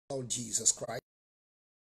Lord Jesus Christ,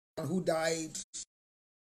 who died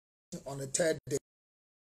on the third day.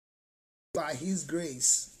 By his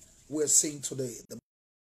grace, we're saying today, the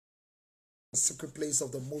secret place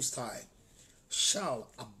of the Most High shall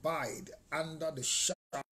abide under the shadow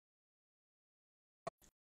of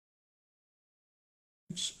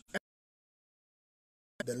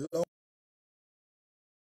the Lord.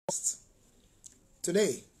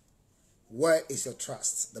 Today, where is your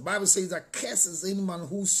trust? The Bible says that cursed is any man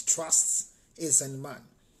whose trust is in man,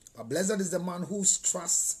 but blessed is the man whose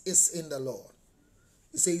trust is in the Lord.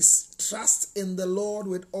 It says, trust in the Lord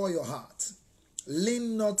with all your heart.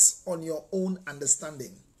 Lean not on your own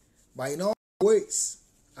understanding, but in all ways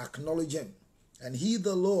acknowledge him, and he,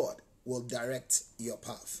 the Lord, will direct your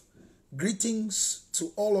path. Greetings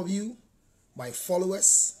to all of you, my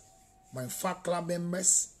followers, my FAC Club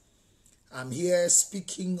members. I'm here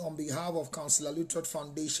speaking on behalf of Counselor Lutterodt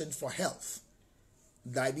Foundation for Health,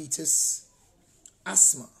 Diabetes,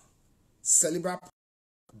 Asthma, Cerebral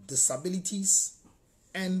Disabilities,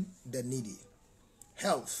 and the Needy.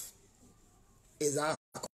 Health is our,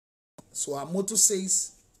 so our motto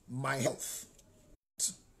says, my health.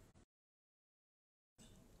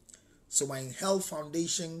 So my Health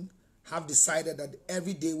Foundation have decided that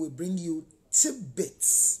every day we bring you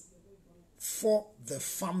tidbits for the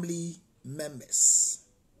family members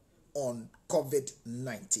on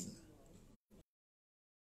COVID-19.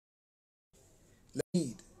 The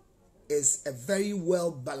need is a very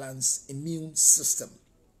well balanced immune system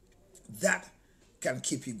that can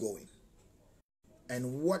keep you going.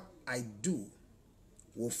 And what I do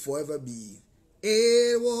will forever be,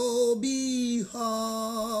 it will be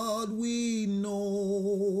hard, we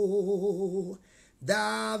know,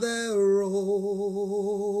 that the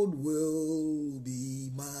road will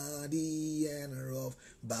be muddy and rough,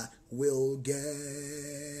 but we'll get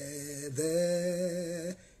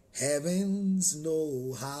there. Heavens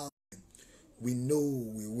know how, we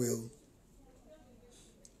know we will.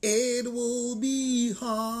 It will be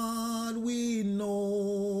hard, we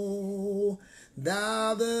know,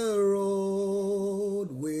 that the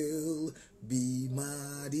road will be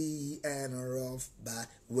muddy and rough, but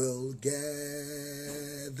we'll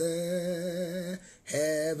get there.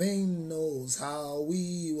 Heaven knows how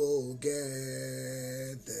we will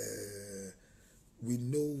get there. We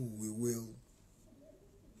know we will.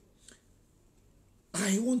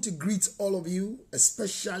 I want to greet all of you,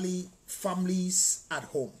 especially families at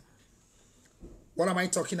home. What am I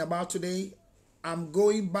talking about today? I'm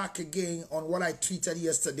going back again on what I tweeted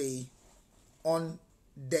yesterday on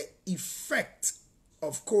the effect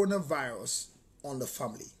of coronavirus on the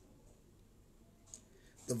family.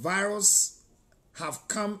 The virus have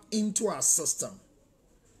come into our system,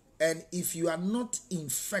 and if you are not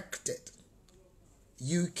infected,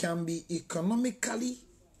 you can be economically,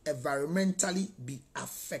 environmentally be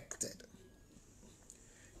affected.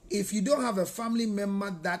 If you don't have a family member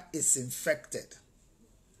that is infected,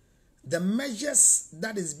 the measures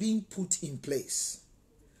that is being put in place,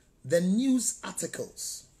 the news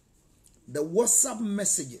articles, the WhatsApp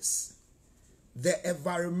messages, the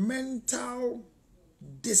environmental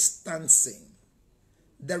distancing,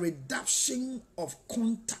 the reduction of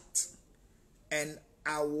contact, and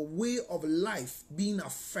our way of life being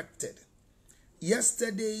affected.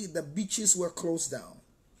 Yesterday, the beaches were closed down.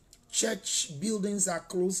 Church buildings are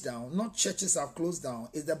closed down. Not churches are closed down,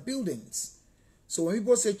 it's the buildings. So when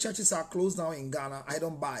people say churches are closed down in Ghana, I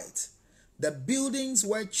don't buy it. The buildings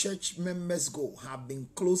where church members go have been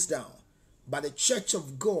closed down, but the church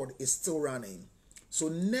of God is still running. So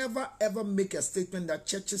never ever make a statement that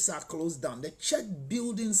churches are closed down. The church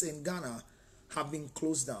buildings in Ghana have been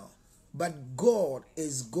closed down. But God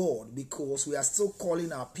is God, because we are still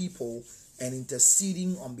calling our people and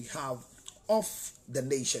interceding on behalf of the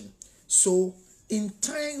nation. So in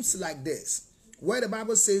times like this, where the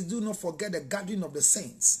Bible says, do not forget the gathering of the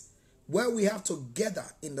saints, where we have to gather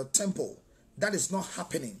in the temple, that is not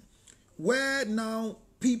happening. Where now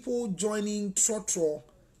people joining Trotro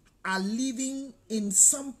are living in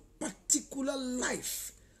some particular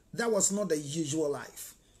life that was not the usual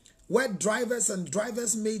life. Where drivers and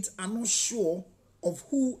drivers' mates are not sure of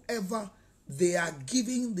whoever they are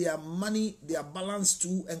giving their money, their balance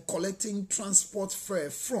to, and collecting transport fare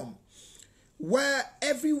from. Where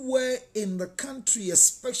everywhere in the country,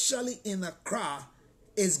 especially in Accra,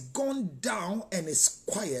 is gone down and is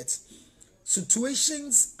quiet.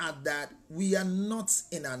 Situations are that we are not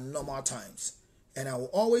in our normal times. And I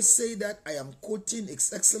will always say that I am quoting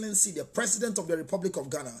His Excellency, the President of the Republic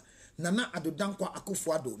of Ghana, Nana Addo Dankwa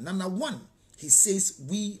Akufo-Addo. Nana 1, he says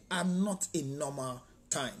we are not in normal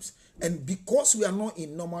times. And because we are not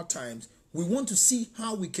in normal times, We want to see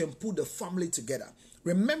how we can put the family together.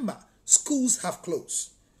 Remember, schools have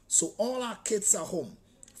closed. So all our kids are home.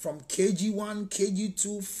 From KG1,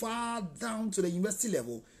 KG2, far down to the university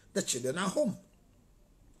level, the children are home.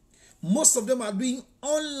 Most of them are doing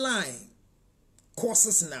online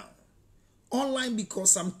courses now. Online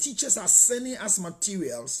because some teachers are sending us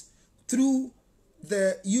materials through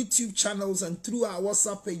the YouTube channels and through our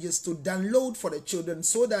WhatsApp pages to download for the children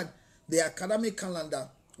so that the academic calendar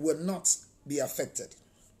will not be affected.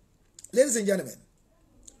 Ladies and gentlemen,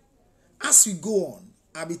 as we go on,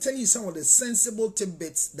 I'll be telling you some of the sensible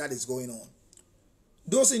tidbits that is going on.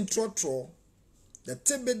 Those in Trotro, the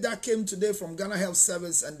tidbit that came today from Ghana Health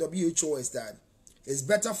Service and WHO is that it's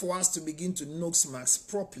better for us to begin to nose mask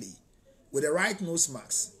properly with the right nose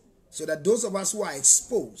mask so that those of us who are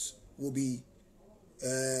exposed will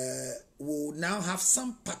now have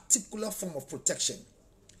some particular form of protection.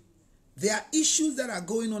 There are issues that are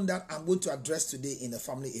going on that I'm going to address today in the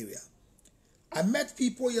family area. I met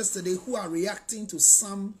people yesterday who are reacting to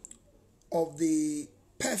some of the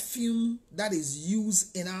perfume that is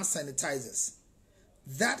used in our sanitizers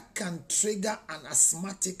that can trigger an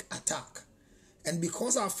asthmatic attack. And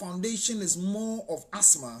because our foundation is more of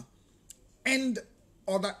asthma and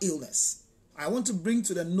other illness, I want to bring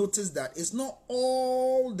to the notice that it's not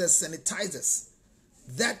all the sanitizers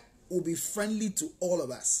that will be friendly to all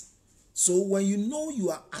of us. So when you know you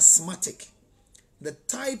are asthmatic, the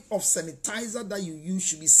type of sanitizer that you use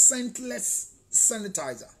should be scentless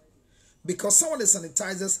sanitizer. Because some of the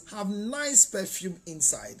sanitizers have nice perfume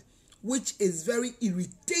inside, which is very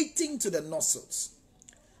irritating to the nostrils.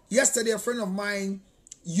 Yesterday, a friend of mine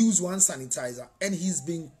used one sanitizer and he's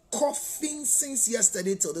been coughing since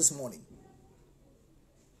yesterday till this morning.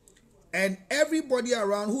 And everybody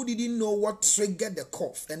around who didn't know what triggered the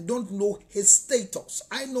cough and don't know his status.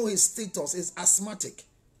 I know his status is asthmatic.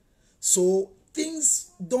 So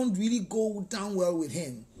things don't really go down well with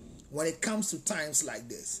him when it comes to times like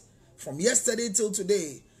this. From yesterday till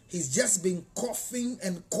today, he's just been coughing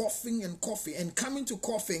and coughing and coughing. And coming to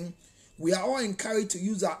coughing, we are all encouraged to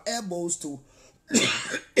use our elbows to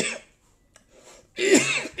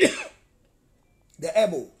the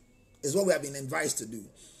elbow is what we have been advised to do.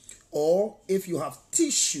 Or if you have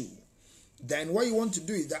tissue, then what you want to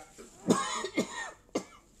do is that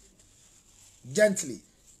gently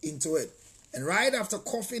into it. And right after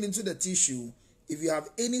coughing into the tissue, if you have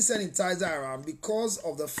any sanitizer around, because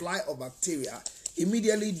of the fly or bacteria,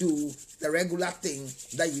 immediately do the regular thing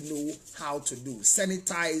that you know how to do.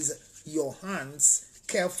 Sanitize your hands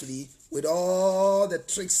carefully with all the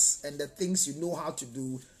tricks and the things you know how to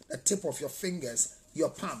do. The tip of your fingers, your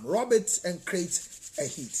palm. Rub it and create a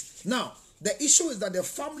heat. Now, the issue is that the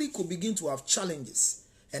family could begin to have challenges.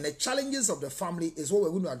 And the challenges of the family is what we're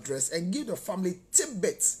going to address and give the family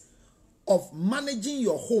tidbits of managing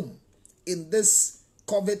your home in this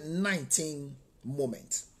COVID-19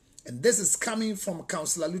 moment. And this is coming from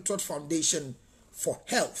Councillor Lutterodt Foundation for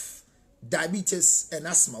Health, Diabetes and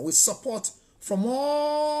Asthma, with support from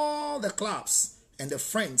all the clubs and the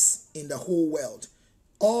friends in the whole world.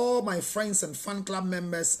 All my friends and fan club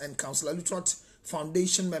members and Councillor Lutterodt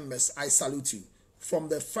Foundation members, I salute you. From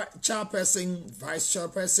the chairperson, vice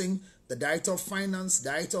chairperson, the director of finance,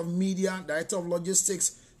 director of media, director of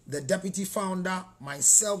logistics, the deputy founder,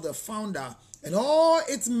 myself, the founder, and all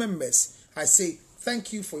its members, I say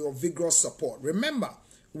thank you for your vigorous support. Remember,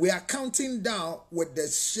 we are counting down with the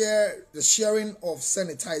sharing of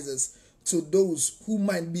sanitizers to those who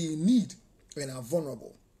might be in need and are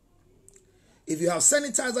vulnerable. If you have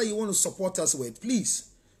sanitizer you want to support us with, please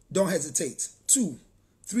don't hesitate. 2,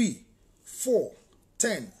 3, 4,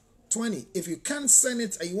 10, 20. If you can't send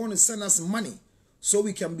it and you want to send us money so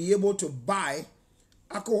we can be able to buy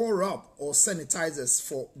alcohol rub or sanitizers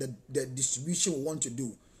for the distribution we want to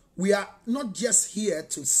do. We are not just here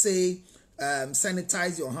to say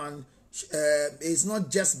sanitize your hand. It's not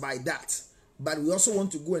just by that. But we also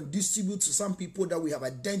want to go and distribute to some people that we have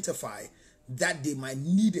identified that they might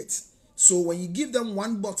need it. So when you give them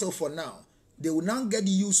one bottle for now, they will now get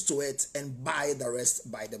used to it and buy the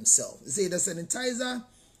rest by themselves. Say the sanitizer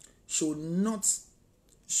should not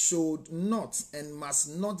and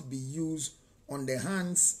must not be used on the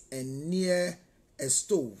hands and near a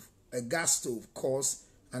stove, a gas stove, cause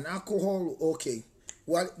an alcohol, okay.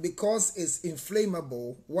 Well, because it's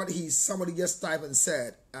inflammable, somebody just typed and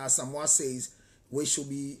said, as someone says, we should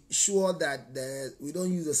be sure that we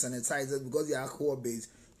don't use the sanitizer because they're alcohol based.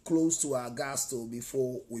 close to our gas stove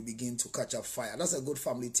before we begin to catch up fire. That's a good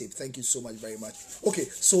family tip. Thank you so much very much. Okay,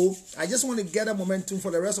 so I just want to get a momentum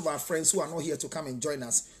for the rest of our friends who are not here to come and join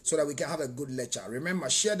us so that we can have a good lecture. Remember,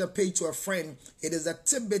 share the page to a friend. It is a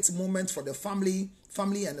tidbit moment for the family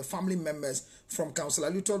and the family members from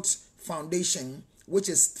Councillor Lutterodt Foundation, which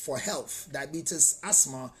is for health, diabetes,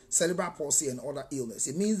 asthma, cerebral palsy, and other illness.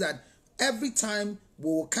 It means that every time we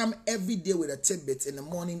will come every day with a tidbit in the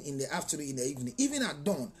morning, in the afternoon, in the evening, even at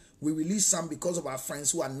dawn, we release some because of our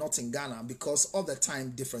friends who are not in Ghana because of the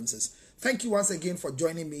time differences. Thank you once again for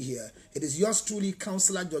joining me here. It is yours truly,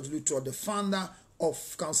 Councillor George Lutterodt, the founder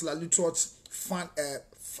of Councillor Lutterodt's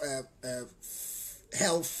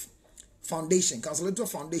Health Foundation, Councillor Lutterodt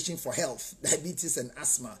Foundation for Health, Diabetes, and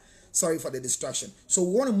Asthma. Sorry for the distraction. So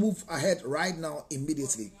we want to move ahead right now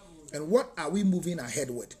immediately. And what are we moving ahead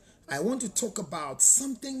with? I want to talk about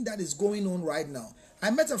something that is going on right now.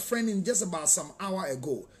 I met a friend in just about some hour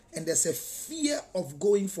ago, and there's a fear of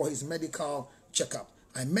going for his medical checkup.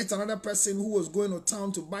 I met another person who was going to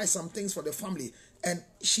town to buy some things for the family, and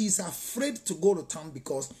she's afraid to go to town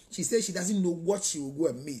because she says she doesn't know what she will go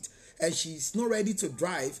and meet, and she's not ready to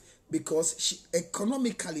drive because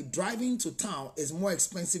economically driving to town is more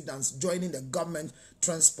expensive than joining the government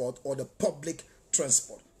transport or the public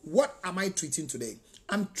transport. What am I treating today?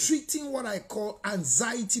 I'm treating what I call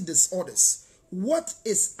anxiety disorders. What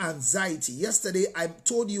is anxiety? Yesterday, I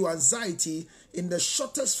told you anxiety in the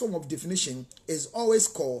shortest form of definition is always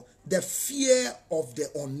called the fear of the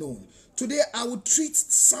unknown. Today, I will treat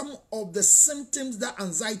some of the symptoms that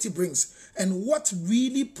anxiety brings and what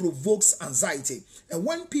really provokes anxiety. And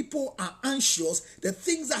when people are anxious, the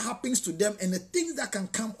things that happens to them and the things that can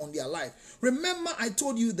come on their life. Remember, I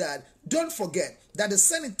told you that don't forget that the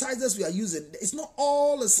sanitizers we are using, it's not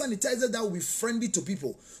all the sanitizers that will be friendly to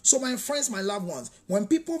people. So my friends, my loved ones, when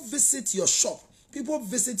people visit your shop, people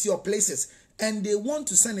visit your places and they want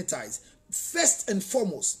to sanitize, first and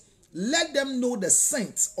foremost, let them know the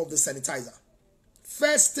scent of the sanitizer.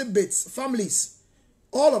 First tidbits, families,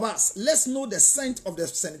 all of us, let's know the scent of the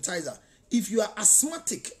sanitizer. If you are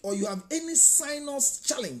asthmatic or you have any sinus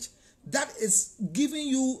challenge that is giving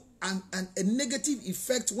you a negative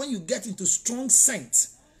effect when you get into strong scent,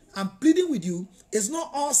 I'm pleading with you, it's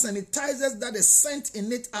not all sanitizers that the scent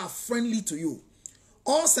in it are friendly to you.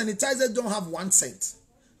 All sanitizers don't have one scent.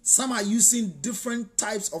 Some are using different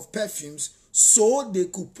types of perfumes so they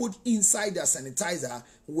could put inside their sanitizer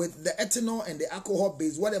with the ethanol and the alcohol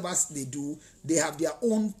base, whatever they do, they have their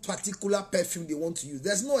own particular perfume they want to use.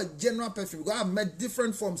 There's no general perfume because I've met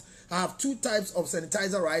different forms. I have two types of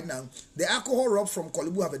sanitizer right now. The alcohol rub from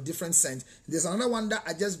Kolibu have a different scent. There's another one that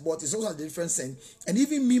I just bought. It's also a different scent. And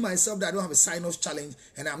even me myself, that I don't have a sinus challenge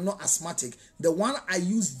and I'm not asthmatic, the one I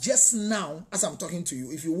use just now as I'm talking to you,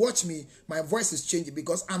 if you watch me, my voice is changing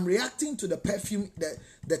because I'm reacting to the perfume,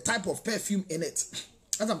 the type of perfume in it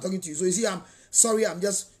as I'm talking to you. So you see, I'm sorry, I'm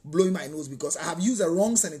just blowing my nose because I have used the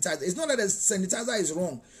wrong sanitizer. It's not that the sanitizer is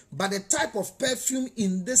wrong, but the type of perfume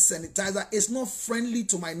in this sanitizer is not friendly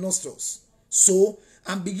to my nostrils. So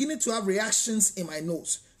I'm beginning to have reactions in my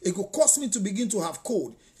nose. It could cause me to begin to have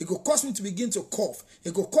cold. It could cause me to begin to cough.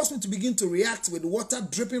 It could cause me to begin to react with water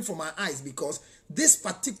dripping from my eyes because this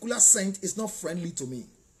particular scent is not friendly to me.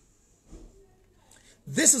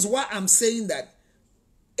 This is why I'm saying that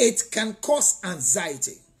it can cause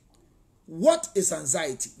anxiety. What is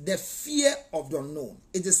anxiety? The fear of the unknown.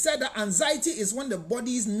 It is said that anxiety is when the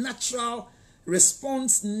body's natural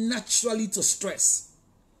responds naturally to stress.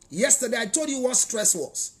 Yesterday, I told you what stress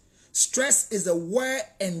was. Stress is the wear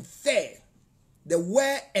and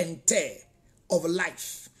tear of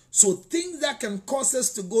life. So things that can cause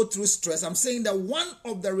us to go through stress, I'm saying that one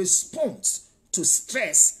of the response to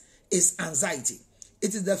stress is anxiety.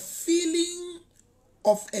 It is the feeling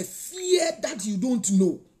of a fear that you don't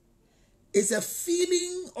know. It's a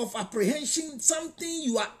feeling of apprehension, something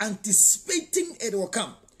you are anticipating it will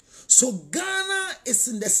come. So Ghana is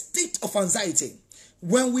in the state of anxiety.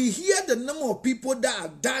 When we hear the number of people that are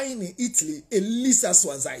dying in Italy, it leads us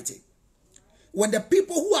to anxiety. When the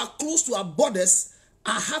people who are close to our borders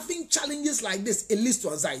are having challenges like this, it leads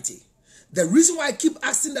to anxiety. The reason why I keep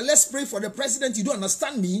asking that let's pray for the president, you don't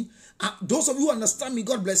understand me. Those of you who understand me,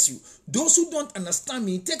 God bless you. Those who don't understand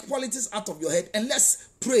me, take politics out of your head and let's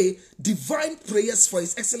pray divine prayers for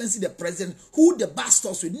His Excellency the President, who the bar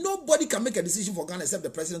stops with. Nobody can make a decision for Ghana except the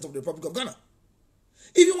President of the Republic of Ghana.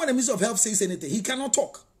 Even when the Minister of Health says anything, he cannot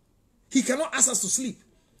talk. He cannot ask us to sleep.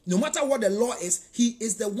 No matter what the law is, he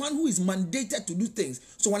is the one who is mandated to do things.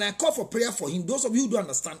 So when I call for prayer for him, those of you who don't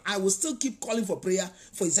understand, I will still keep calling for prayer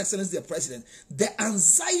for His Excellency the President. The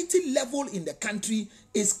anxiety level in the country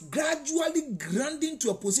is gradually grinding to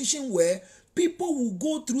a position where people will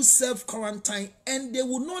go through self-quarantine and they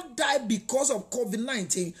will not die because of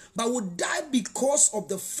COVID-19, but will die because of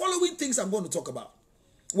the following things I'm going to talk about.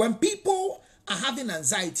 When people are having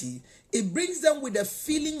anxiety, it brings them with a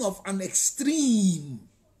feeling of an extreme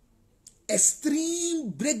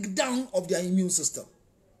breakdown of their immune system.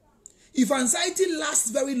 If anxiety lasts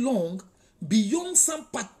very long, beyond some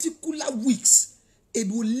particular weeks, it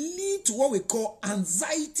will lead to what we call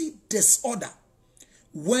anxiety disorder.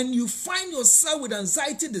 When you find yourself with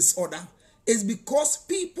anxiety disorder, it's because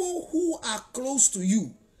people who are close to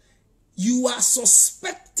you, you are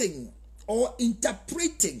suspecting or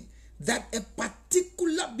interpreting that a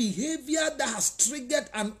particular behavior that has triggered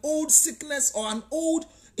an old sickness or an old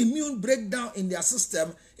immune breakdown in their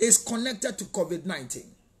system is connected to COVID-19.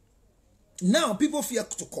 Now, people fear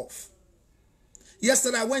to cough.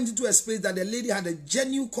 Yesterday, I went into a space that the lady had a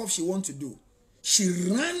genuine cough she wanted to do. She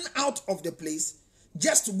ran out of the place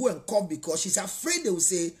just to go and cough because she's afraid they will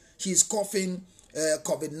say she's coughing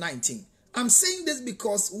COVID-19. I'm saying this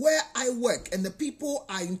because where I work and the people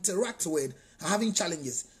I interact with are having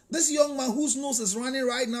challenges. This young man whose nose is running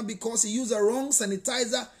right now because he used the wrong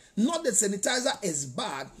sanitizer. Not that sanitizer is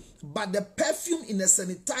bad, but the perfume in the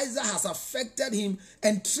sanitizer has affected him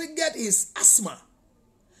and triggered his asthma.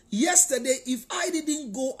 Yesterday, if I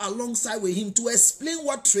didn't go alongside with him to explain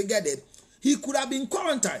what triggered it, he could have been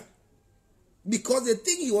quarantined because the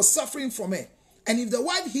thing he was suffering from it. And if the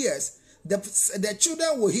wife hears, the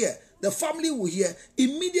children will hear, the family will hear,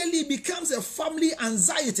 immediately it becomes a family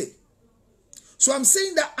anxiety. So I'm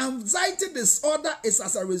saying that anxiety disorder is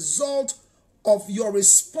as a result of your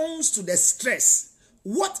response to the stress.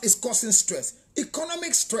 What is causing stress?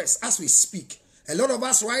 Economic stress as we speak. A lot of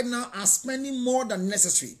us right now are spending more than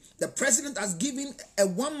necessary. The president has given a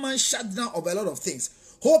one-month shutdown of a lot of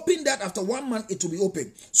things, hoping that after 1 month it will be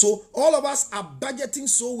open. So all of us are budgeting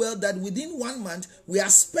so well that within 1 month we are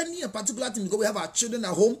spending a particular thing because we have our children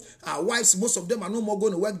at home, our wives, most of them are no more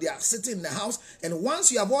going to work, they are sitting in the house. And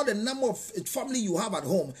once you have all the number of family you have at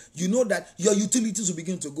home, you know that your utilities will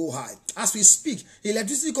begin to go high. As we speak,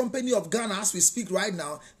 Electricity Company of Ghana, as we speak right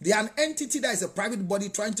now, they are an entity that is a private body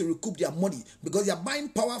trying to recoup their money because they are buying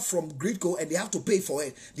power from Gridco and they have to pay for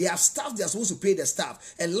it. They have staff, they are supposed to pay the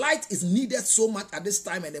staff. And light is needed so much at this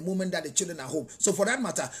time and the moment that the children are home. So for that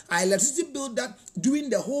matter, our electricity bill that during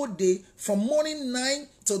the whole day from morning 9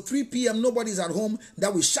 till 3 p.m. nobody's at home,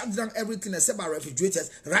 that we shut down everything except our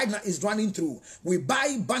refrigerators. Right now is running through. We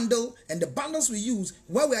buy bundle and the bundles we use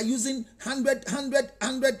where we are using 100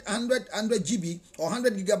 GB or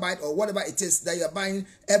 100 gigabyte or whatever it is that you are buying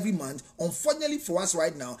every month. Unfortunately for us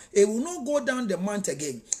right now, it will not go down the month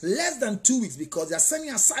again. Less than 2 weeks because they are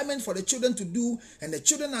sending assignment for the children to do and the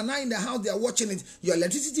children are now in the house, they are watching it. Your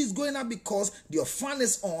electricity is going up because your fan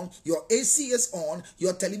is on, your AC is on,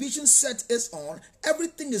 your television set is on,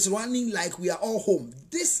 everything is running like we are all home.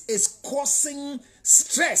 This is causing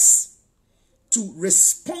stress to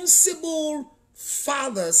responsible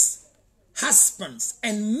fathers, husbands,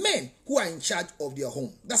 and men who are in charge of their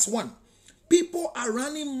home. That's one. People are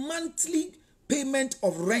running monthly payment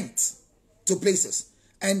of rent to places.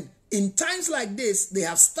 And in times like this, they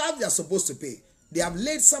have staff they are supposed to pay. They have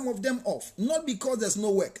laid some of them off, not because there's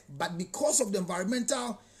no work, but because of the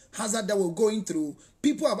environmental hazard that we're going through.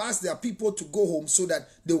 People have asked their people to go home so that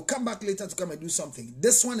they will come back later to come and do something.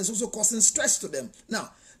 This one is also causing stress to them.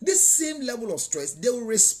 Now, this same level of stress, they will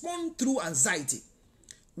respond through anxiety.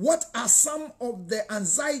 What are some of the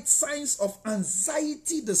signs of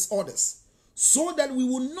anxiety disorders? So that we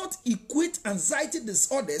will not equate anxiety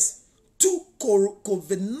disorders to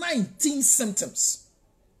COVID-19 symptoms.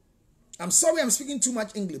 I'm sorry I'm speaking too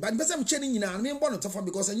much English, but because I'm changing in I'm born to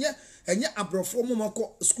because and abrofo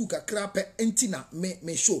momako school kakra pe entina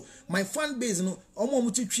me show my fan base no omo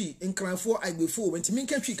mutitwi nkranfo agbefo wenti me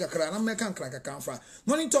nkatwi kakra na me kan kran fa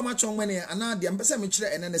no ni to ma chon mene ana de mpese me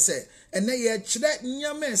kire ene ne se ene ye kire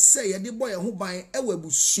nyame se ye de boy ho ban ewa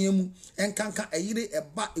busuamu enkanka ayire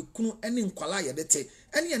eba ekunu ene nkwala ye de te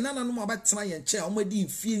ene ye nana no abatena ye nche omadi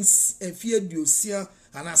mfie aduosia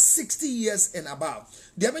and are 60 years and above.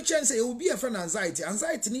 The other chance it will be a friend anxiety.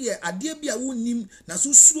 Anxiety ni ye adie bi a wonim na so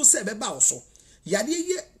suro se beba oso. yade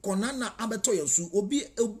ye konana abeto yensu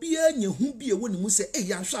obi anye hu bi e woni mu se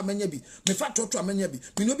ya hwa amanya bi me fa toto amanya bi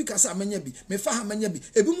me no bi kasa amanya bi me fa ha amanya bi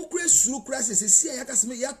ebi mu kura suru kura se ya kasa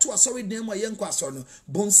me ya to asori den mu ye nkwa asori no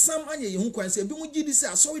bonsam anye ye hu kwan se ebi mu gidi se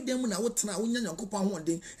asori den mu na wotena wonya nyankopon ho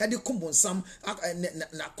den e de ko bonsam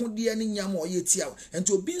na kodie ne nyam o ye tia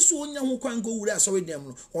enti obi nso onya hu kwan go wura asori den mu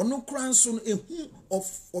no ono kura nso no ehu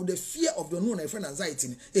of the fear of the unknown and friend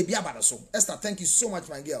anxiety ebi abada so. Esther, thank you so much,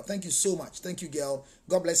 my girl. Thank you so much. Thank you, girl.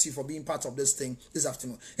 God bless you for being part of this thing this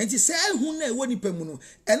afternoon. And she say who na woni pemu no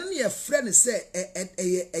eno ne friend say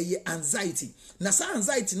anxiety. Na sa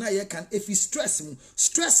anxiety na ye can if you stress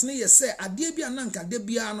ne ye say ade bia na nka de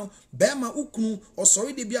bia no bema ukunu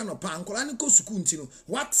osori de bia no pa ankola ne ko suku ntino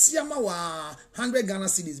what siama wa 100 Ghana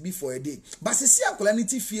cedis before a day. But se sia akola ne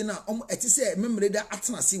ti fie na eti say memre da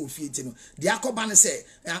atena se wo fie ti no de akoba ne say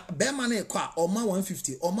bema na ekwa oma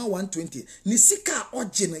 150 oma 120 ni sika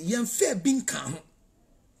oje no yemfa binka ho.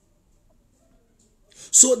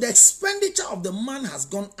 So the expenditure of the man has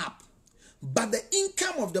gone up, but the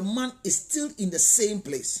income of the man is still in the same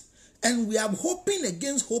place. And we are hoping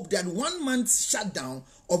against hope that 1 month shutdown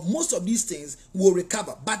of most of these things will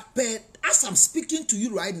recover. But as I'm speaking to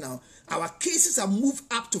you right now, our cases have moved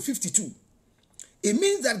up to 52. It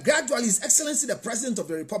means that gradually His Excellency the President of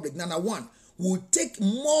the Republic, Nana One, will take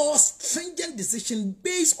more stringent decisions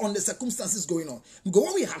based on the circumstances going on. Because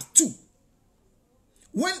when we have 2,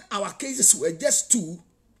 when our cases were just 2,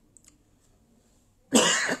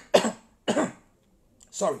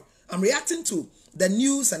 sorry, I'm reacting to the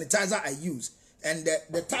new sanitizer I use, and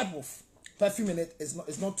the type of perfume in it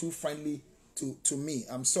is not too friendly to me.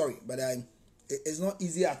 I'm sorry, but it's not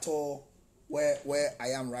easy at all where I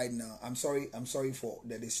am right now. I'm sorry for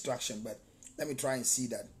the distraction, but let me try and see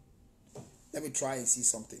that. Let me try and see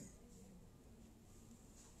something.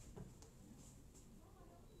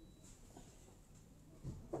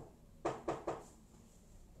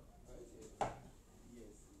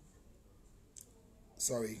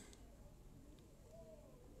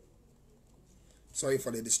 Sorry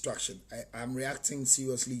for the distraction. I'm reacting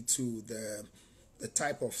seriously to the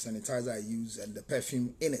type of sanitizer I use and the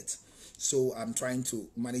perfume in it. So I'm trying to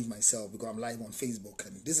manage myself because I'm live on Facebook,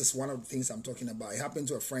 and this is one of the things I'm talking about. It happened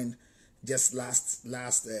to a friend just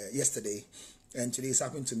yesterday, and today it's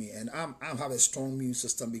happened to me. And I'm have a strong immune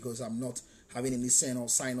system because I'm not having any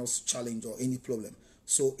sinus challenge or any problem.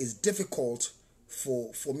 So it's difficult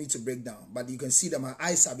for me to break down. But you can see that my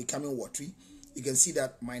eyes are becoming watery. You can see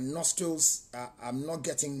that my nostrils, I'm not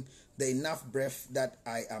getting the enough breath that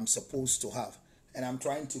I am supposed to have. And I'm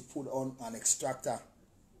trying to put on an extractor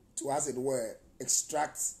to, as it were,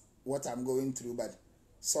 extract what I'm going through. But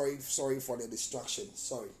sorry for the distraction.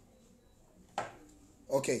 Sorry.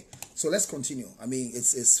 Okay, so let's continue. I mean,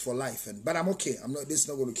 it's for life, but I'm okay. This is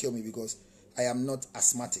not going to kill me because I am not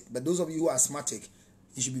asthmatic. But those of you who are asthmatic,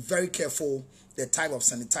 you should be very careful the type of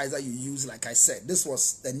sanitizer you use. Like I said, this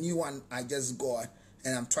was the new one I just got,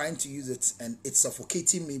 and I'm trying to use it, and it's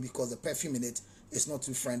suffocating me because the perfume in it is not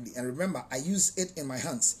too friendly. And remember, I use it in my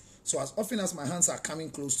hands. So as often as my hands are coming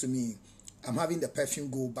close to me, I'm having the perfume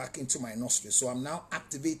go back into my nostrils. So I'm now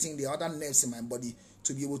activating the other nerves in my body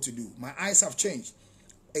to be able to do. My eyes have changed.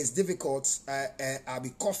 It's difficult. I'll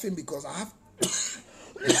be coughing because I have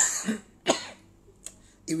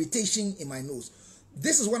irritation in my nose.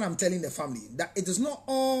 This is what I'm telling the family, that it is not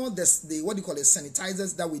all the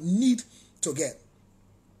sanitizers that we need to get.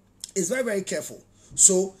 It's very, very careful.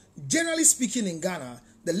 So generally speaking in Ghana,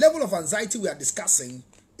 the level of anxiety we are discussing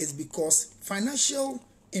is because financial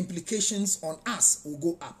implications on us will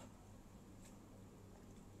go up.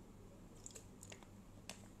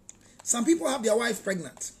 Some people have their wife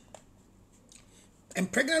pregnant. And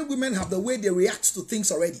pregnant women have the way they react to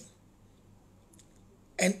things already.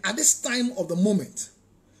 And at this time of the moment,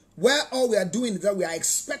 where all we are doing is that we are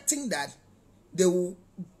expecting that they will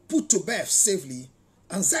put to birth safely,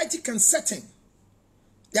 anxiety can set in.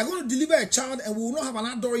 They are going to deliver a child and we will not have an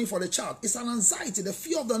adoring for the child. It's an anxiety, the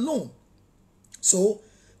fear of the unknown. So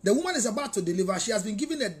the woman is about to deliver. She has been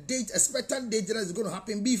given a date, a expected date that is going to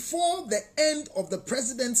happen before the end of the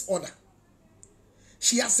president's order.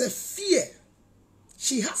 She has a fear.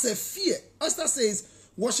 She has a fear. Esther says,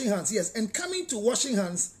 washing hands, yes. And coming to washing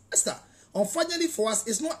hands, Esther, unfortunately for us,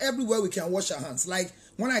 it's not everywhere we can wash our hands. Like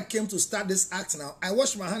when I came to start this act now, I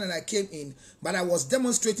washed my hand and I came in, but I was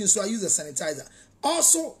demonstrating, so I used a sanitizer.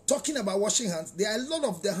 Also, talking about washing hands, there are a lot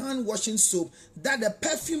of the hand washing soap that the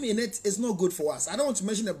perfume in it is not good for us. I don't want to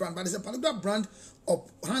mention the brand, but it's a particular brand of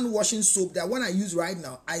hand washing soap that when I use right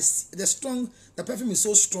now, the perfume is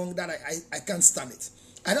so strong that I can't stand it.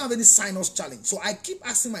 I don't have any sinus challenge. So I keep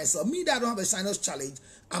asking myself, me that I don't have a sinus challenge,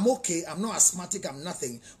 I'm okay, I'm not asthmatic, I'm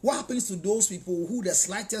nothing. What happens to those people who the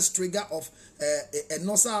slightest trigger of a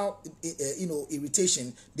nasal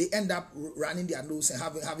irritation, they end up running their nose and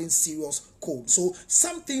having serious cold? So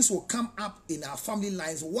some things will come up in our family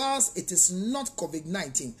lines whilst it is not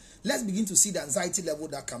COVID-19. Let's begin to see the anxiety level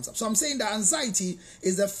that comes up. So I'm saying that anxiety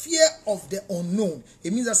is the fear of the unknown.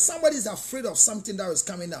 It means that somebody is afraid of something that is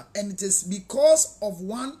coming up, and it is because of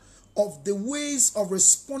one of the ways of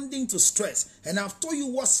responding to stress. And I've told you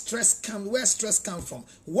where stress comes from.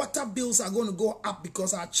 Water bills are going to go up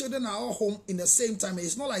because our children are all home in the same time.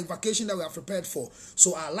 It's not like vacation that we are prepared for.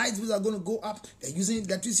 So our light bills are going to go up. They're using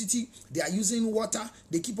electricity. They are using water.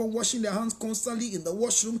 They keep on washing their hands constantly in the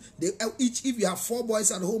washroom. If you have 4 boys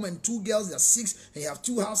at home and 2 girls, they're 6, and you have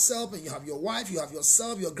 2 house help, and you have your wife, you have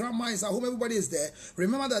yourself, your grandma is at home, everybody is there.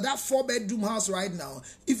 Remember that 4-bedroom house right now,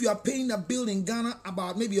 if you are paying a bill in Ghana,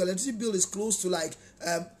 about maybe your electricity bill is close to like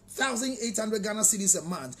 1,800 Ghana cedis a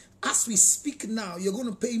month. As we speak now, you're going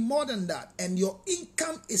to pay more than that, and your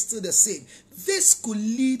income is still the same. This could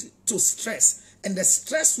lead to stress, and the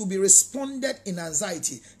stress will be responded in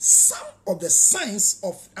anxiety. Some of the signs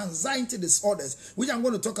of anxiety disorders, which I'm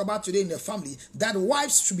going to talk about today in the family, that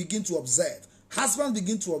wives should begin to observe. Husbands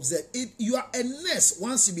begin to observe. You are a nurse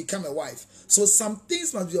once you become a wife. So some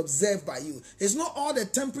things must be observed by you. It's not all the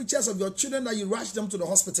temperatures of your children that you rush them to the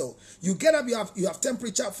hospital. You get up, you have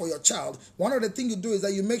temperature for your child. One of the things you do is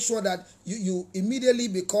that you make sure that you immediately,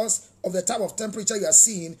 because of the type of temperature you are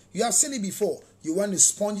seeing, you have seen it before. You want to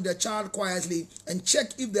sponge the child quietly and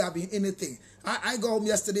check if there have been anything. I got home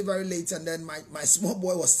yesterday very late, and then my small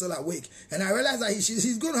boy was still awake. And I realized that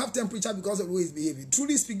he's going to have temperature because of the way he's behaving.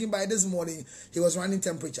 Truly speaking, by this morning, he was running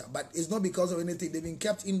temperature. But it's not because of anything. They've been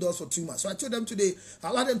kept indoors for 2 months. So I told them today, I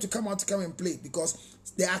allowed them to come out to come and play, because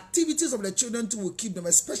the activities of the children too will keep them,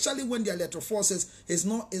 especially when their electrophoresis is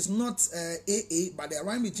not AA, but they're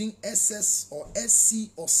running between SS or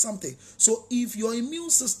SC or something. So if your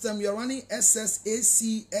immune system, you're running SS,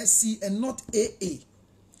 AC, SC, and not AA,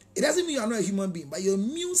 it doesn't mean you are not a human being, but your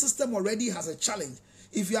immune system already has a challenge.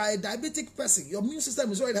 If you are a diabetic person, your immune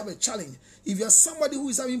system is already have a challenge. If you are somebody who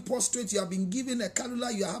is having prostrate, you have been given a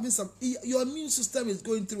cannula, you are having your immune system is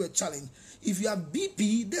going through a challenge. If you have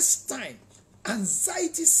BP, this time,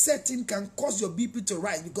 anxiety setting can cause your BP to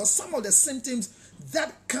rise, because some of the symptoms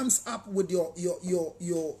that comes up with your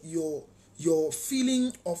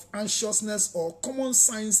feeling of anxiousness or common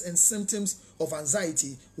signs and symptoms of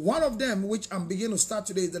anxiety. One of them, which I'm beginning to start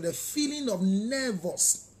today, is that the feeling of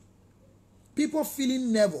nervous. People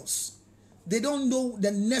feeling nervous. They don't know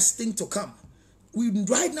the next thing to come.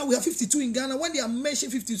 Right now we have 52 in Ghana. When they are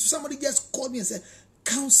mentioning 52, somebody just called me and said,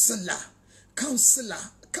 counselor,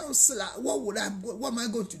 what am I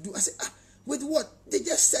going to do? I said, with what? They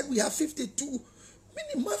just said we have 52.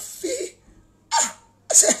 Minimum fee.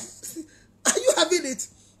 I said, are you having it?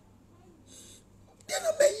 Yeah.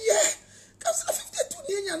 Counselor 52.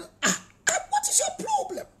 What is your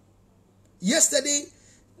problem? Yesterday,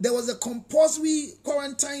 there was a compulsory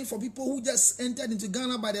quarantine for people who just entered into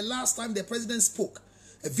Ghana by the last time the president spoke.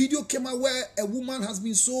 A video came out where a woman has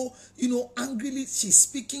been so, angrily, she's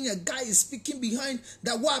speaking, a guy is speaking behind,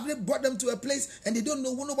 that why have they brought them to a place and they don't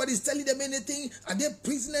know, nobody's telling them anything? Are they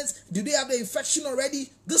prisoners? Do they have the infection already?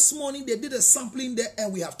 This morning they did a sampling there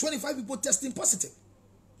and we have 25 people testing positive.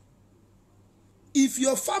 If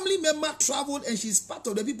your family member traveled and she's part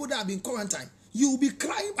of the people that have been quarantined, you will be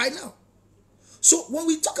crying by now. So when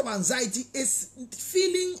we talk about anxiety, it's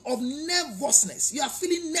feeling of nervousness. You are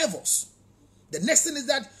feeling nervous. The next thing is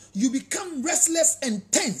that you become restless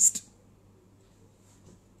and tensed.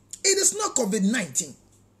 It is not COVID-19.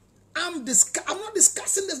 I'm not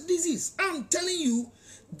discussing this disease. I'm telling you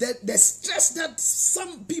that the stress that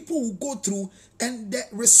some people will go through and the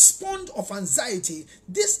response of anxiety,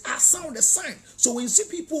 these are some of the signs. So when you see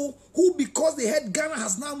people who, because they had Ghana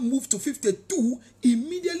has now moved to 52,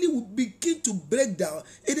 immediately will begin to break down.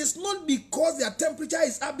 It is not because their temperature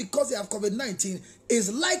is up because they have COVID-19. It's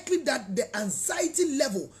likely that the anxiety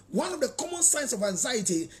level, one of the common signs of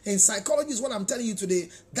anxiety in psychology is what I'm telling you today,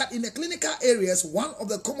 that in the clinical areas, one of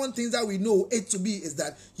the common things that we know it to be is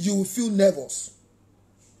that you will feel nervous.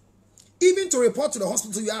 Even to report to the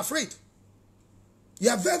hospital, you are afraid.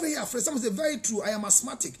 You are very, very afraid. Someone say, very true, I am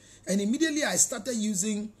asthmatic. And immediately I started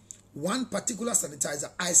using one particular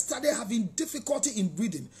sanitizer. I started having difficulty in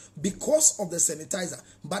breathing because of the sanitizer.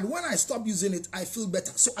 But when I stop using it, I feel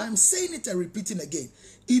better. So I'm saying it and repeating again.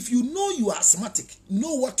 If you know you are asthmatic,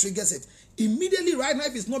 know what triggers it. Immediately right now,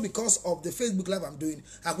 if it's not because of the Facebook Live I'm doing,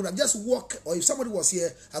 I could have just walked, or if somebody was here,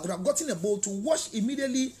 I could have gotten a bowl to wash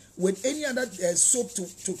immediately with any other soap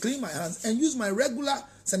to clean my hands and use my regular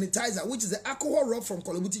sanitizer, which is the alcohol rub from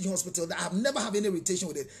Kolobut Teaching Hospital that I have never had any irritation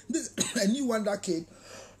with it. This is a new one that came.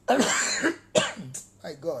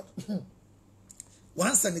 My God.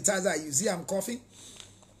 One sanitizer I use here, I'm coughing.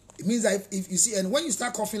 It means that if you see, and when you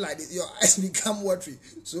start coughing like this, your eyes become watery.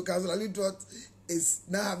 So Councillor Lutterodt is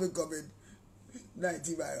now having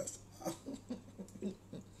COVID-19 virus.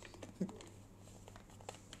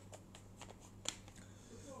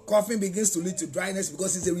 Coughing begins to lead to dryness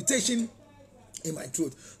because it's irritation in my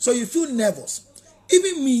throat. So you feel nervous.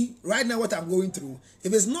 Even me, right now, what I'm going through,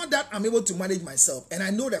 if it's not that I'm able to manage myself and I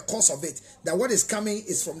know the cause of it, that what is coming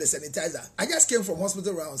is from the sanitizer. I just came from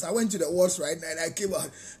hospital rounds. I went to the wards right now and I came out.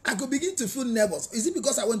 I could begin to feel nervous. Is it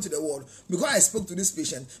because I went to the ward? Because I spoke to this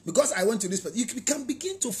patient? Because I went to this person? You can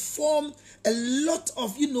begin to form a lot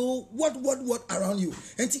of, what around you.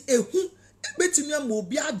 And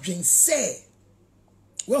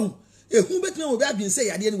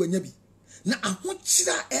na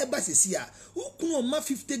ahokyira eba sesia ukunu ma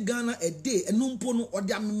 50 Ghana a day enumpo no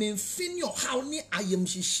ode amemfini ohaw ne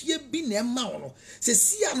ayemhyehyie bi na ema wo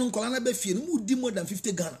sesia no nkola na be fie no mudi more than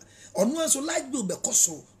 50 Ghana ono anso light bill be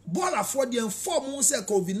koso ball afford dem form say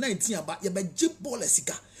covid19 aba ye be gye ball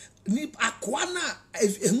sika ni akwa na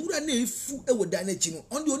ehura na efu ewo dan na chi no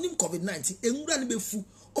on de onim covid19 ehura na be fu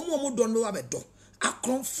omo do no abedo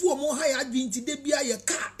akrofo mo ha ya dwinti de bia ye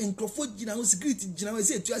ka enkrofo gina ho security gina we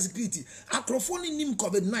say etua security akrofo ni nim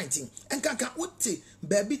covid19 enkanka wote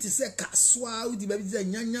baby ti say kaswa wote baby ti say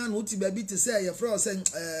nyanya no wote baby ti say ye fro say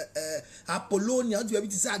apollonia wote baby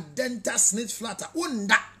ti say dental snitch flatter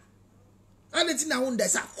wonda aneti na wonda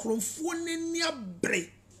say akrofo ni ni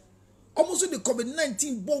abre almost the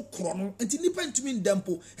covid19 bon krono enti nipa ntumi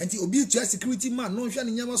ndampo enti obi etua security man no hwa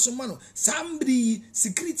ni nyama so man no somebody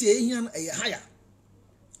security ehia na higher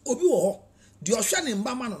obi wo ho de ohwa ne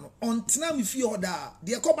mba ma no ontena me fie oda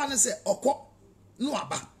de ekoba ne se okọ no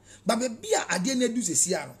aba ba bia ade na du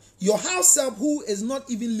sesia no your house help who is not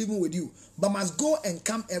even living with you but must go and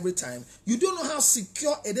come every time. You don't know how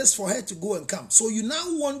secure it is for her to go and come, so you now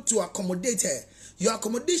want to accommodate her. Your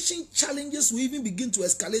accommodation challenges will even begin to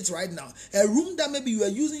escalate right now. A room that maybe you are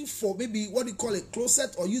using for maybe what you call a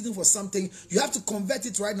closet or using for something, you have to convert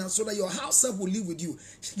it right now so that your house help will live with you.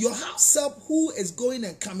 Your house help who is going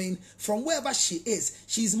and coming from wherever she is,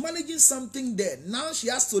 she's managing something there. Now she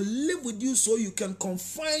has to live with you so you can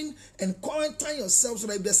confine and quarantine yourself so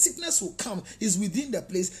that if the sickness will come, is within the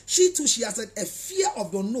place. She too, she has a fear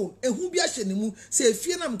of the unknown. Say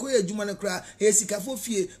fear na mkoye jumane kra, sikafo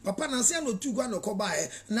fear. Papa na say no tu no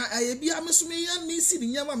na ayebi amesumi ya mi si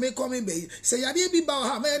nyama me come be say yade bi ba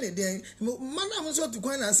ha me ne den mana mo so tu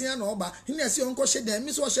kwan na say na oba ni ase onko sheden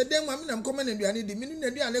mi so sheden ma mi na mkoma na duane de mi na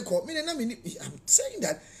duane ko mi na mi. I'm saying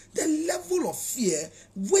that the level of fear,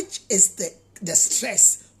 which is the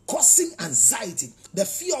stress causing anxiety, the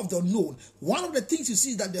fear of the unknown, one of the things you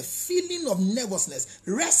see is that the feeling of nervousness,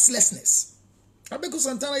 restlessness. Abeku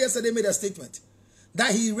Santana yesterday made a statement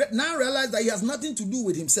that he now realized that he has nothing to do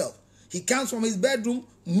with himself. He comes from his bedroom,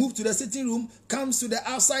 moves to the sitting room, comes to the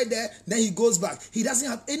outside there, then he goes back. He doesn't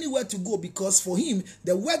have anywhere to go because for him,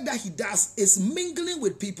 the work that he does is mingling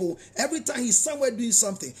with people every time he's somewhere doing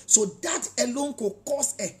something. So that alone could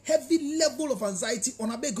cause a heavy level of anxiety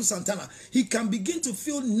on Abeku Santana. He can begin to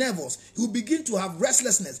feel nervous. He will begin to have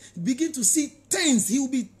restlessness. Begin to see tense. He will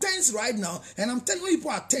be tense right now. And I'm telling you,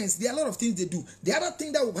 people are tense. There are a lot of things they do. The other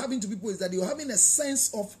thing that will happen to people is that you're having a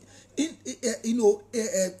sense of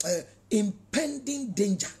impending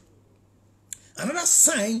danger. Another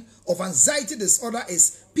sign of anxiety disorder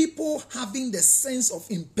is people having the sense of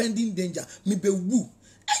impending danger.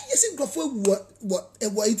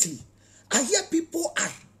 I hear people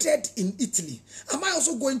are dead in Italy. Am I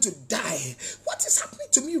also going to die? What is happening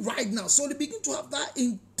to me right now? So they begin to have that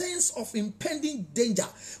intense of impending danger,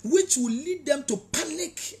 which will lead them to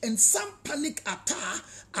panic, and some panic attack,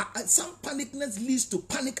 some panicness leads to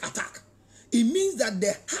panic attack. It means that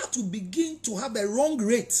the heart will begin to have a wrong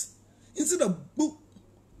rate. Instead of boo,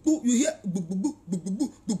 boo, you hear boo, boo, boo, boo, boo, boo,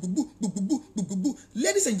 boo, boo, boo, boo, boo, boo, boo.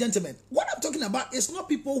 Ladies and gentlemen, what I'm talking about is not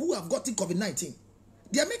people who have gotten COVID-19.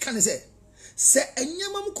 The Americans say Se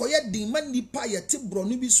enyama mkoye di man nipa yete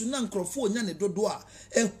bronu bi su na nkrofo onya ne dodo a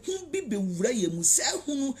ehun bi bewura ye mu se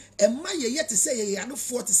ehunu ema ye yete se ye yade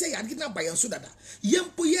fo te se yade na bayan so dada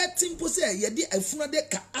yempo ye timpo se ye di afuna de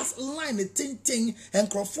ka as line tenten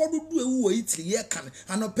nkrofo dodo ewu wo itiri ye kan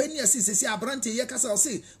anopani asisi se abrante ye kasa o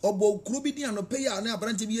se obo kuro bi di anope ya na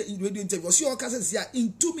abrante bi radio interview o se o kasa se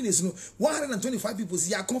in 2 minutes no 125 people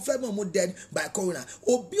se ya confirm mo dead by corona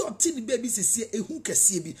obi oti ni baby se ehun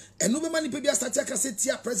kese bi eno be mani pe bi start akase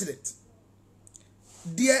tia president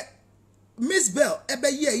dear Miss Bell ebe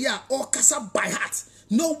ye ya or kasa by heart,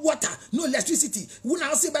 no water, no electricity. When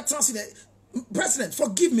I say about president,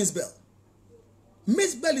 forgive Miss Bell.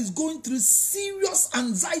 Miss Bell is going through serious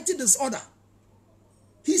anxiety disorder.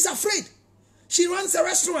 He's afraid. She runs a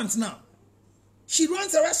restaurant now.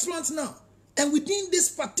 And within this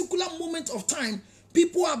particular moment of time,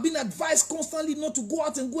 people have been advised constantly not to go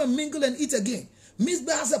out and go and mingle and eat again. Miss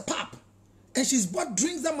Bell has a pub. And she's bought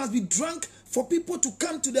drinks that must be drunk for people to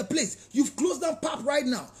come to the place. You've closed down pub right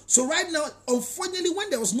now. So right now, unfortunately, when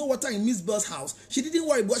there was no water in Miss Bell's house, she didn't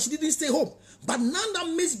worry, but she didn't stay home. But now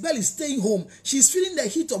that Miss Bell is staying home, she's feeling the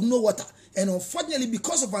heat of no water. And unfortunately,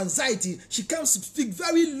 because of anxiety, she comes to speak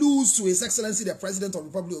very loose to His Excellency, the President of the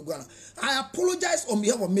Republic of Ghana. I apologize on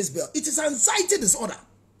behalf of Miss Bell. It is anxiety disorder.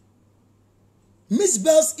 Miss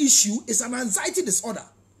Bell's issue is an anxiety disorder.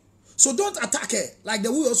 So don't attack her like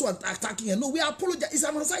the way we also attacking her. No, we apologize. It's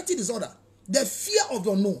an anxiety disorder. The fear of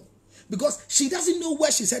the unknown. Because she doesn't know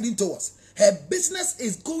where she's heading towards. Her business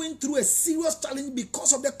is going through a serious challenge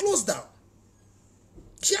because of the close down.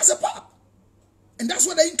 She has a pub. And that's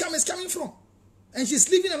where the income is coming from. And she's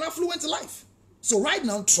living an affluent life. So right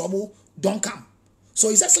now, trouble don't come. So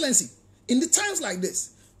His Excellency, in the times like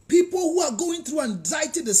this, people who are going through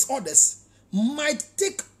anxiety disorders might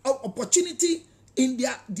take an opportunity in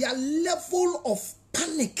their level of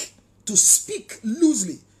panic to speak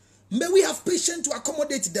loosely. May we have patience to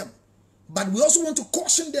accommodate them. But we also want to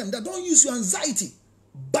caution them that don't use your anxiety.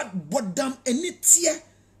 But damn any tear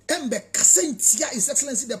His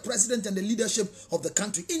Excellency the President and the leadership of the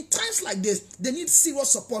country. In times like this, they need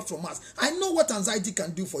serious support from us. I know what anxiety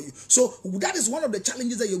can do for you. So that is one of the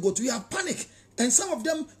challenges that you go to. You have panic. And some of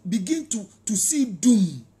them begin to see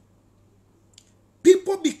doom.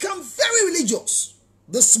 People become very religious.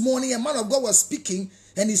 This morning, a man of God was speaking,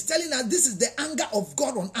 and he's telling us this is the anger of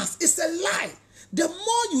God on us. It's a lie. The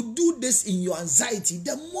more you do this in your anxiety,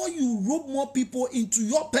 the more you rope more people into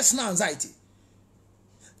your personal anxiety.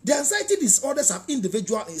 The anxiety disorders have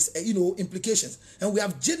individual implications, and we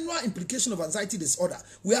have general implication of anxiety disorder.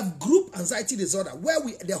 We have group anxiety disorder, where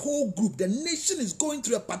the whole group, the nation is going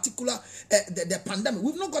through a particular the pandemic.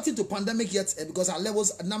 We've not got into pandemic yet because our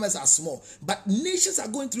numbers are small, but nations are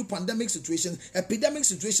going through pandemic situations. Epidemic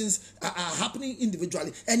situations are happening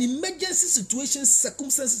individually, and emergency situations,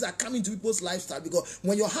 circumstances are coming to people's lifestyle, because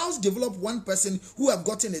when your house develops one person who have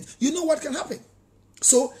gotten it, you know what can happen.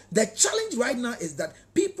 So the challenge right now is that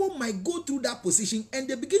people might go through that position and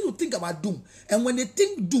they begin to think about doom. And when they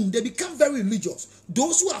think doom, they become very religious.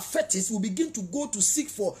 Those who are fetishists will begin to go to seek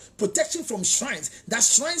for protection from shrines. That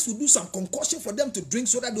shrines will do some concoction for them to drink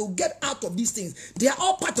so that they will get out of these things. They are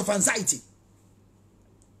all part of anxiety.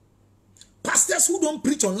 Pastors who don't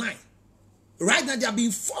preach online, right now they are being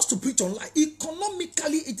forced to preach online.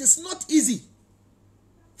 Economically, it is not easy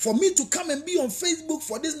for me to come and be on Facebook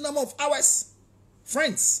for this number of hours.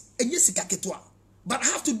 Friends, but I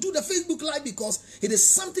have to do the Facebook Live because it is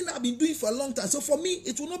something that I've been doing for a long time. So for me,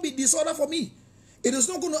 it will not be disorder for me. It is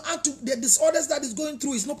not going to add to the disorders that is going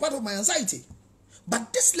through. It's not part of my anxiety.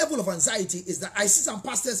 But this level of anxiety is that I see some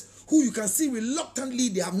pastors who you can see reluctantly,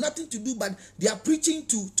 they have nothing to do, but they are preaching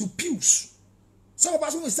to pews. Some of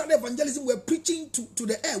us, when we started evangelism, we were preaching to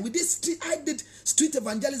the air. I did street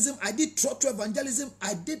evangelism. I did trotro evangelism.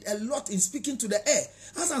 I did a lot in speaking to the air.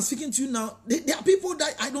 As I'm speaking to you now, there are people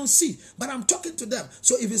that I don't see, but I'm talking to them.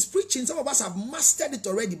 So if it's preaching, some of us have mastered it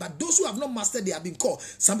already, but those who have not mastered, they have been called.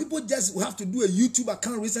 Some people just have to do a YouTube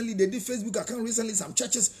account recently. They did Facebook account recently, some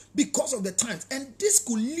churches, because of the times. And this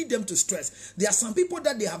could lead them to stress. There are some people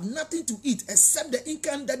that they have nothing to eat except the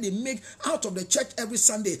income that they make out of the church every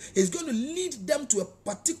Sunday. It's going to lead them to a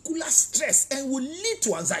particular stress and will lead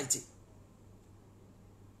to anxiety.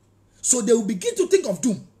 So they will begin to think of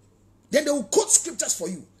doom. Then they will quote scriptures for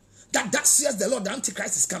you. That says the Lord, the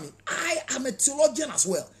Antichrist is coming. I am a theologian as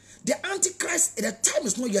well. The Antichrist, the time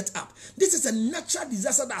is not yet up. This is a natural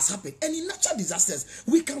disaster that has happened. And in natural disasters,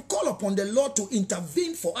 we can call upon the Lord to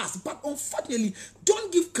intervene for us. But unfortunately,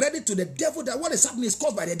 don't give credit to the devil that what is happening is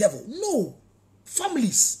caused by the devil. No.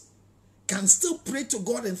 Families can still pray to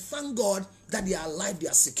God and thank God that they are alive, they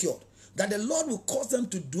are secured. that the Lord will cause them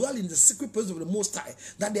to dwell in the secret place of the Most High,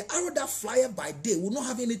 that the arrow that flieth by day will not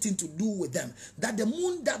have anything to do with them, that the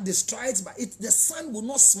moon that destroys by it, the sun will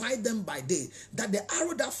not smite them by day, that the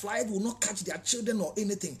arrow that flieth will not catch their children or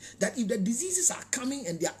anything, that if the diseases are coming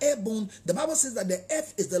and they are airborne, the Bible says that the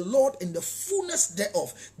earth is the Lord and the fullness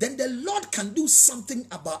thereof, then the Lord can do something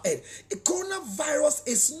about it. A coronavirus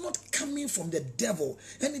is not coming from the devil,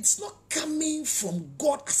 and it's not coming from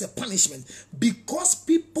God as a punishment, because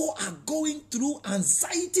people are going through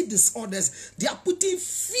anxiety disorders. They are putting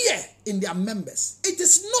fear in their members. It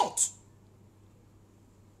is not.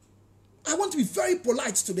 I want to be very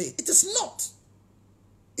polite today. It is not.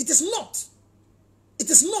 It is not. It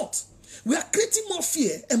is not. We are creating more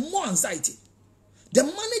fear and more anxiety. The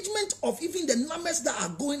management of even the numbers that are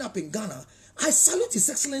going up in Ghana, I salute His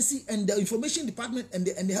Excellency and the Information Department and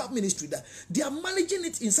the Health Ministry, that they are managing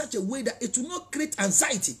it in such a way that it will not create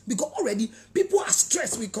anxiety, because already people are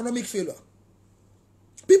stressed with economic failure.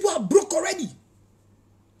 People are broke already.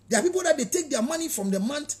 There are people that they take their money from the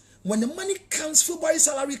month. When the money comes, February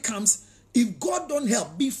salary comes, if God don't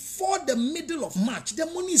help, before the middle of March, the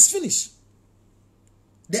money is finished.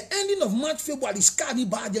 The ending of March, February is carry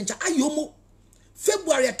bad and ayomo.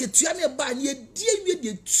 February aketuane ba ni die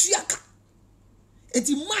de tuaka.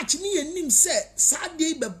 Eti March ni enim se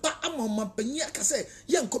sade beba amama panyi aka se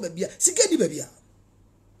yenko bebia sikedi bebia.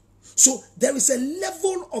 So there is a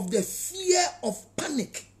level of the fear of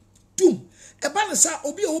panic. Doom. Eba na sa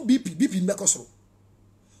obi o BP mbekosoro.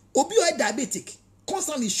 Obi o diabetic,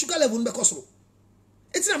 constantly sugar level mbekosoro.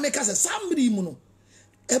 Eti na make us somebody mu no.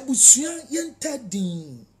 Ebusuan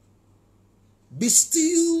yentadin. Be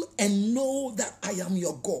still and know that I am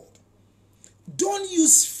your God. Don't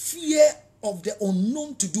use fear of the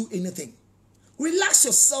unknown to do anything. Relax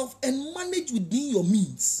yourself and manage within your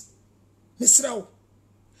means. Misrao.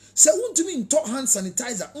 Say untumi into hand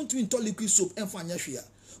sanitizer, untumi into liquid soap and fanya shia.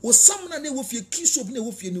 Wo samna ne wo fie key soap ne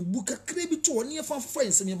wo fie ne buka krebi to oni fan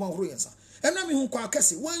friends me fan horoyensa. Ena me hu kwa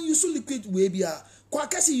akase wan use liquid we bia kwa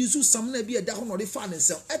akase use samna bia da ho no de fa ne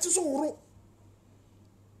sel. Eto so horo.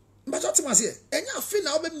 But what I say, and you feel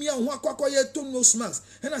now me and one to no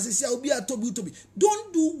smacks, and as I say, I'll be a toby.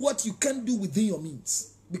 Don't do what you can do within your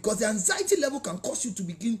means, because the anxiety level can cause you to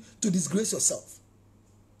begin to disgrace yourself.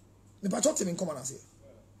 But what in common say?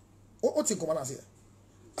 What in common say?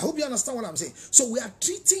 I hope you understand what I'm saying. So we are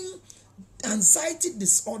treating anxiety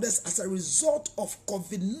disorders as a result of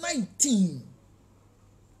COVID-19,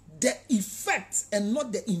 the effect and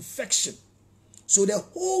not the infection. So the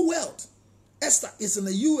whole world. Esther is in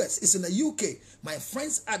the US, is in the UK. My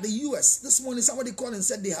friends at the US. This morning somebody called and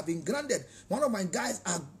said they have been granted. One of my guys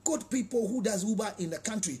are good people who does Uber in the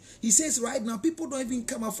country. He says right now people don't even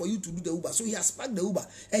come out for you to do the Uber. So he has packed the Uber.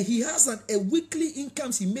 And he has a weekly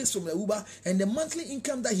income he makes from the Uber and the monthly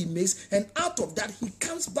income that he makes. And out of that, he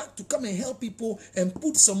comes back to come and help people and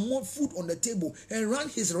put some more food on the table and run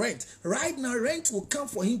his rent. Right now, rent will come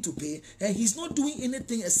for him to pay. And he's not doing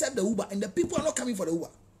anything except the Uber. And the people are not coming for the Uber.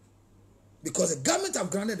 Because the government have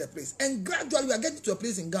granted the place. And gradually we are getting to a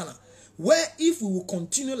place in Ghana where if we will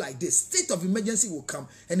continue like this, state of emergency will come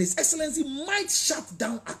and His Excellency might shut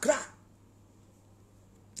down Accra.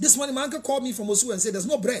 This morning my uncle called me from Osu and said there's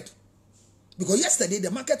no bread. Because yesterday the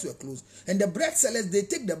markets were closed. And the bread sellers, they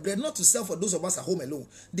take the bread not to sell for those of us at home alone.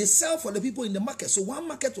 They sell for the people in the market. So one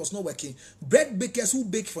market was not working. Bread bakers who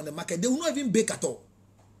bake from the market, they will not even bake at all.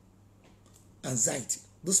 Anxiety.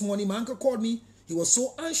 This morning my uncle called me. He was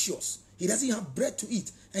so anxious. He doesn't have bread to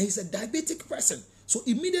eat. And he's a diabetic person. So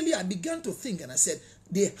immediately I began to think and I said,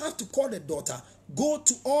 they have to call the daughter, go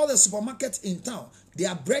to all the supermarkets in town. They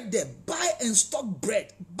are bread there. Buy and stock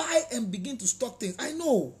bread. Buy and begin to stock things. I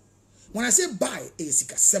know. When I say buy,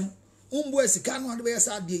 it's a umbo esikano and we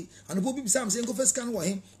are day and the people saying go first can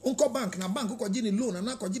him uncle bank na bank ko gini loan and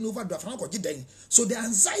na ko gini overdraft na ko gini. So the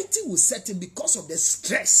anxiety will set in because of the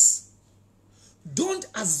stress. Don't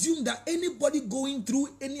assume that anybody going through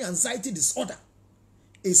any anxiety disorder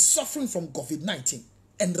is suffering from COVID-19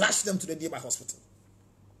 and rush them to the nearby hospital.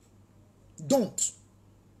 Don't.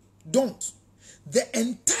 The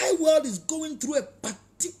entire world is going through a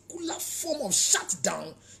particular form of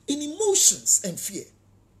shutdown in emotions and fear.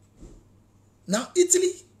 Now,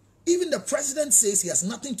 Italy, even the president says he has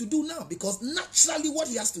nothing to do now because naturally what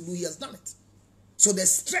he has to do, he has done it. So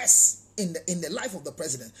there's stress in the life of the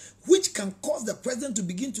president, which can cause the president to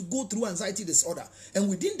begin to go through anxiety disorder. And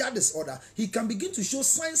within that disorder, he can begin to show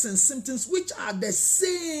signs and symptoms which are the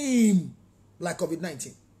same like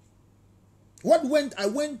COVID-19. I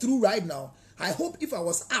went through right now, I hope if I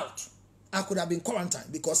was out, I could have been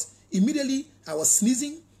quarantined because immediately I was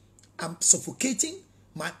sneezing, I'm suffocating,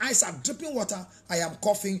 My eyes are dripping water. I am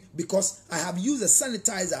coughing because I have used a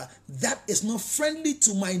sanitizer that is not friendly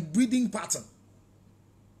to my breathing pattern.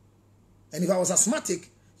 And if I was asthmatic,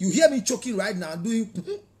 you hear me choking right now, doing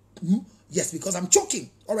yes, because I'm choking.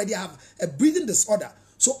 Already I have a breathing disorder.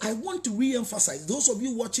 So I want to re-emphasize, those of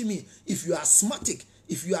you watching me, if you are asthmatic,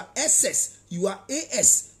 if you are SS, you are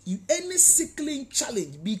AS, any sickling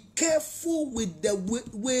challenge, be careful with the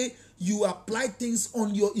way you apply things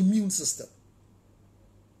on your immune system.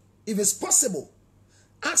 If it's possible,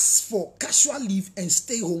 ask for casual leave and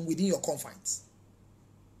stay home within your confines.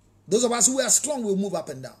 Those of us who are strong will move up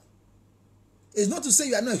and down. It's not to say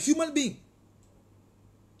you are not a human being.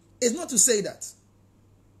 It's not to say that.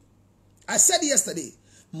 I said yesterday,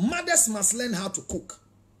 mothers must learn how to cook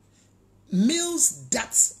meals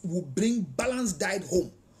that will bring balanced diet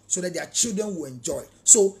home so that their children will enjoy.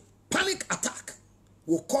 So panic attack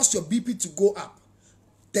will cause your BP to go up.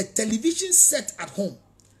 The television set at home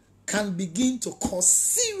can begin to cause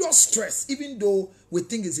serious stress, even though we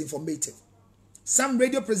think it's informative. Some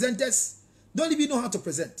radio presenters don't even know how to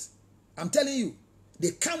present. I'm telling you,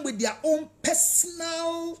 they come with their own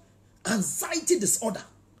personal anxiety disorder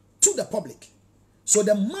to the public. So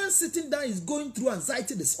the man sitting down is going through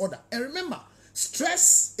anxiety disorder. And remember,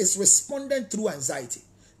 stress is responded through anxiety.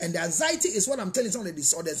 And the anxiety is what I'm telling some of the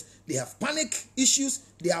disorders. They have panic issues.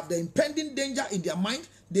 They have the impending danger in their mind.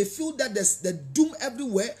 They feel that there's the doom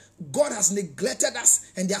everywhere. God has neglected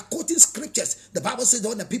us, and they are quoting scriptures. The Bible says that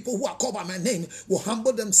when the people who are called by my name will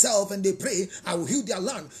humble themselves and they pray, I will heal their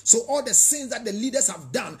land. So all the sins that the leaders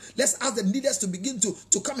have done, let's ask the leaders to begin to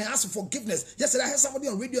come and ask for forgiveness. Yesterday I heard somebody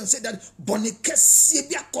on radio and said that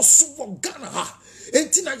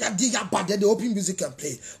Entina ya bad the open music can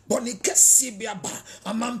play. Bonika Sibia ba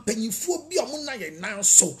amam penifo bi omuna ye nan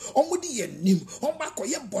so omudi ye nim ombako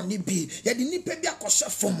ye boni bi ye di nipa bi akoshe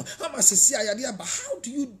fom amasisi ayade ba. How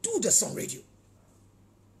do you do this on radio?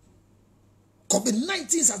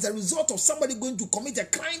 COVID-19 is as a result of somebody going to commit a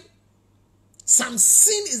crime. Some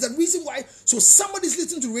sin is the reason why. So somebody is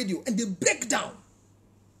listening to radio and they break down.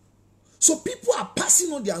 So people are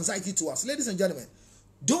passing on the anxiety to us. Ladies and gentlemen,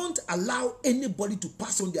 don't allow anybody to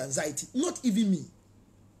pass on the anxiety, not even me.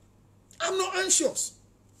 I'm not anxious.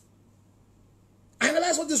 I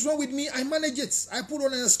realize what is wrong with me. I manage it. I put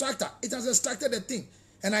on an extractor. It has extracted the thing.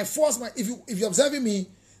 And I force my, if you're observing me,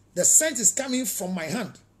 the scent is coming from my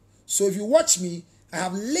hand. So if you watch me, I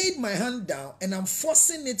have laid my hand down and I'm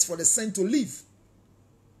forcing it for the scent to leave.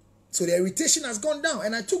 So the irritation has gone down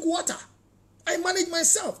and I took water. I manage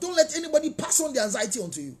myself. Don't let anybody pass on the anxiety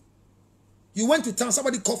onto you. You went to town,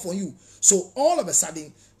 somebody coughed on you. So all of a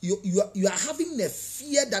sudden, you are having a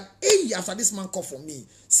fear that, hey, after this man coughed on me,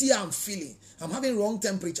 see how I'm feeling. I'm having wrong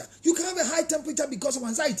temperature. You can have a high temperature because of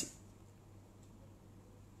anxiety.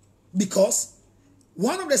 Because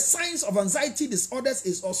one of the signs of anxiety disorders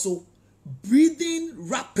is also breathing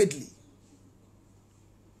rapidly.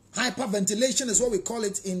 Hyperventilation is what we call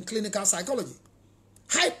it in clinical psychology.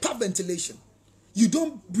 Hyperventilation. You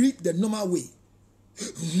don't breathe the normal way.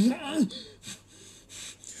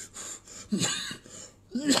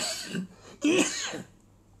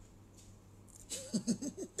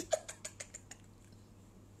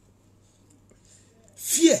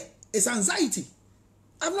 Fear is anxiety.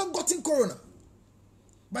 I've not gotten corona,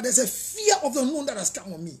 but there's a fear of the unknown that has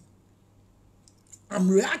come on me. I'm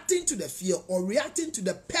reacting to the fear or reacting to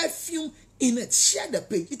the perfume in it. Share the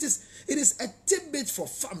page. It is a tidbit for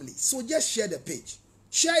family. So just share the page.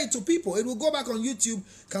 Share it to people. It will go back on YouTube,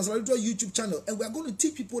 Council Lutterodt YouTube channel. And we are going to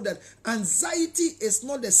teach people that anxiety is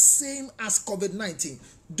not the same as COVID-19.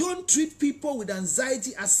 Don't treat people with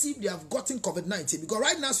anxiety as if they have gotten COVID-19. Because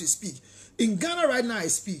right now as we speak, in Ghana right now I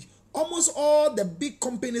speak, almost all the big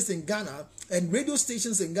companies in Ghana and radio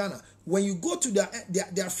stations in Ghana, when you go to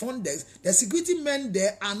their front desk, the security men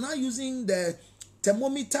there are now using the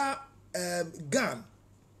thermometer gun,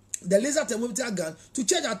 the laser thermometer gun, to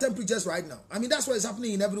change our temperatures right now. I mean, that's what is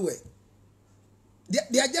happening in everywhere.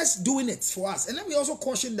 They are just doing it for us. And let me also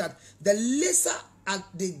caution that the laser at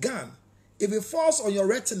the gun, if it falls on your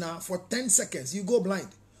retina for 10 seconds, you go blind.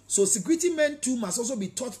 So security men too must also be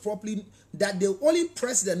taught properly that they only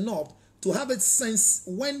press the knob to have it sense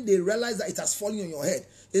when they realize that it has fallen on your head.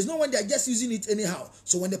 It's not when they're just using it anyhow.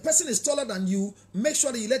 So when the person is taller than you, make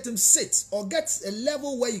sure that you let him sit or get a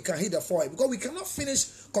level where you can hit the forehead. Because we cannot finish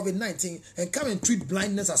COVID-19 and come and treat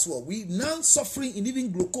blindness as well. We now suffering in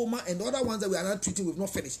even glaucoma and other ones that we are not treating, we've not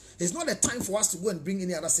finished. It's not a time for us to go and bring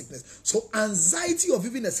any other sickness. So anxiety of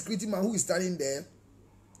even a security man who is standing there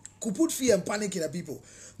could put fear and panic in the people.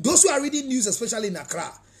 Those who are reading news, especially in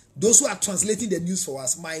Accra, Those who are translating the news for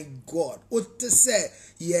us, my God, what to say?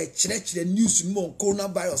 Yeah, the news on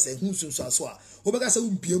coronavirus and who's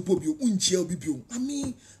I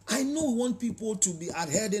mean, I know we want people to be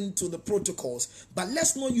adhering to the protocols, but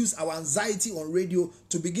let's not use our anxiety on radio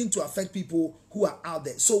to begin to affect people who are out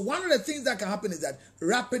there. So one of the things that can happen is that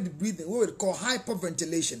rapid breathing, what we call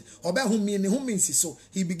hyperventilation, so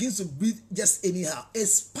he begins to breathe just anyhow.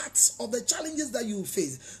 It's part of the challenges that you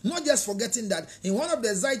face. Not just forgetting that in one of the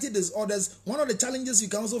anxiety disorders, one of the challenges you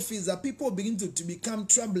can also face is that people begin to become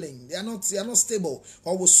trembling. They are not stable.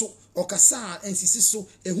 Or kasa and so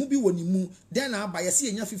a hubi wonimu then by a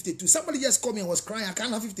 52. Somebody just called me and was crying, I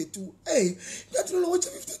can't have 52. Hey, you don't know what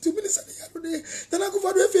 52 minutes a day. Then I go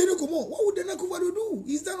for what would the Nakuvado do?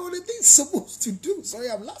 Is that all the things supposed to do? Sorry,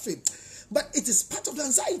 I'm laughing. But it is part of the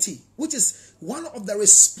anxiety, which is one of the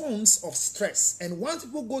response of stress. And once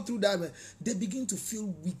people go through that, they begin to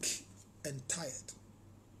feel weak and tired.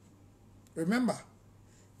 Remember,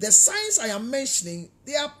 the signs I am mentioning,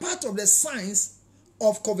 they are part of the signs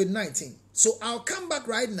of COVID-19. So I'll come back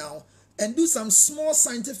right now and do some small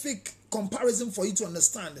scientific comparison for you to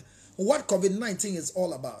understand what COVID-19 is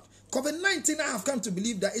all about. COVID-19, I have come to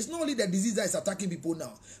believe that it's not only the disease that is attacking people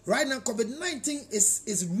now. Right now, COVID-19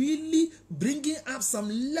 is really bringing up some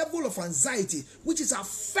level of anxiety, which is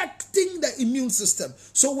affecting the immune system.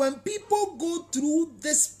 So when people go through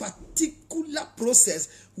this particular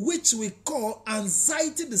process, which we call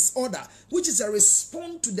anxiety disorder, which is a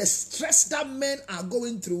response to the stress that men are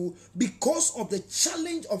going through because of the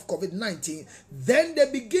challenge of COVID-19, then they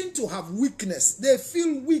begin to have weakness. They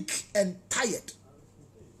feel weak and tired.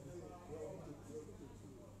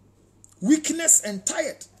 Weakness and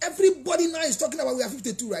tired. Everybody now is talking about we are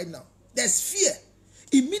 52 right now. There's fear.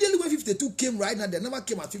 Immediately when 52 came right now, the number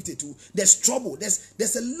came at 52. There's trouble.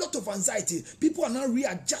 There's a lot of anxiety. People are now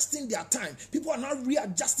readjusting their time. People are now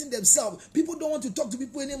readjusting themselves. People don't want to talk to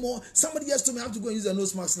people anymore. Somebody just told me I have to go and use a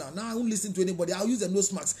nose mask now. Now I won't listen to anybody. I'll use a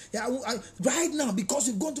nose mask. Yeah, right now, because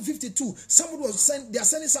we've gone to 52. Somebody they are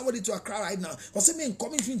sending somebody to Accra right now. Or say me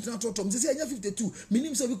coming to international talk. They say I'm 52.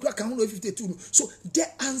 Meaning so we crack 52. So the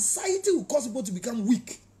anxiety will cause people to become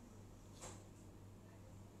weak.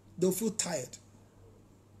 They'll feel tired.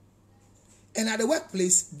 And at the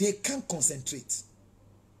workplace, they can't concentrate.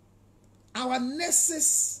 Our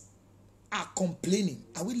nurses are complaining.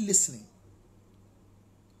 Are we listening?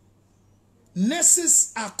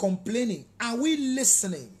 Nurses are complaining. Are we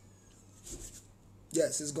listening?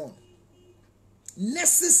 Yes, it's gone.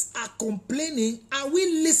 Nurses are complaining. Are we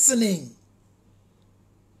listening?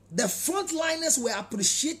 The frontliners were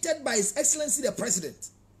appreciated by His Excellency the President.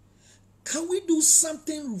 Can we do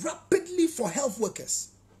something rapidly for health workers?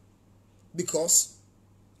 Because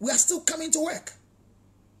we are still coming to work.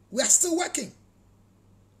 We are still working.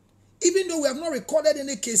 Even though we have not recorded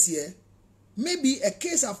any case here, maybe a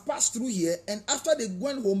case have passed through here and after they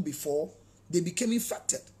went home before, they became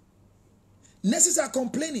infected. Nurses are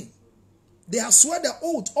complaining. They have sworn the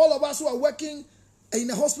oath. All of us who are working in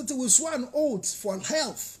the hospital will swear an oath for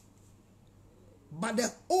health. But the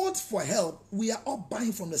oath for health, we are all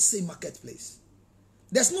buying from the same marketplace.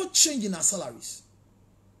 There's no change in our salaries.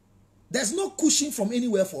 There's no cushion from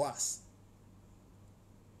anywhere for us.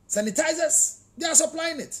 Sanitizers, they are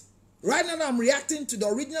supplying it. Right now, I'm reacting to the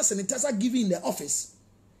original sanitizer given in the office.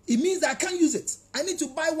 It means that I can't use it. I need to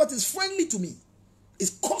buy what is friendly to me. It's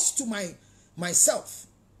cost to myself.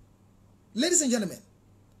 Ladies and gentlemen,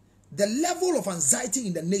 the level of anxiety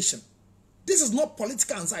in the nation, this is not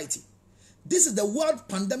political anxiety. This is the world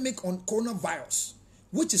pandemic on coronavirus,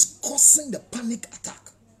 which is causing the panic attack.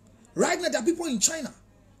 Right now, there are people in China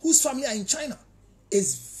whose family are in China.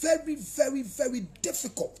 It's very, very, very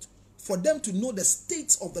difficult for them to know the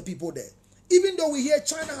state of the people there. Even though we hear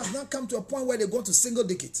China has now come to a point where they go to single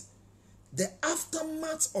digit, the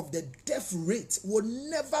aftermath of the death rate will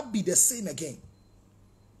never be the same again.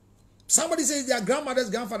 Somebody says their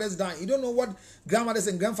grandfathers dying. You don't know what grandmothers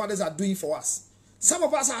and grandfathers are doing for us. Some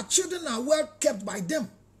of us, our children are well kept by them.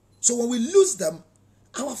 So when we lose them,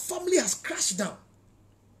 our family has crashed down.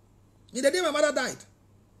 In the day my mother died,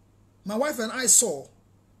 my wife and I saw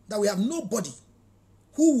that we have nobody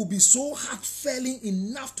who will be so heart-failing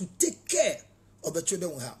enough to take care of the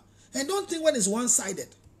children we have. And don't think when it's one-sided.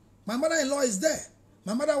 My mother-in-law is there.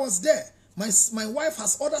 My mother was there. My wife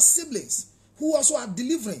has other siblings who also are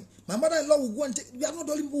delivering. My mother-in-law will go and take. We are not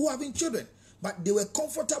the only people who are having children. but they were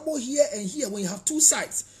comfortable here and here when you have two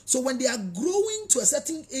sides. So when they are growing to a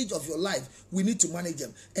certain age of your life, we need to manage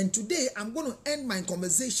them. And today, I'm going to end my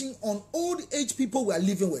conversation on old age people we are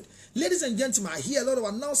living with. Ladies and gentlemen, I hear a lot of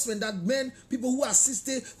announcement that men, people who are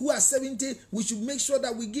 60, who are 70, we should make sure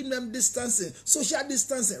that we give them distancing, social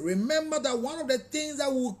distancing. Remember that one of the things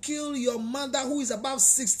that will kill your mother who is above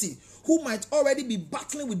 60, who might already be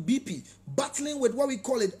battling with BP, battling with what we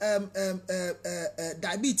call it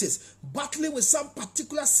diabetes, battling with some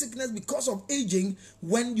particular sickness because of aging,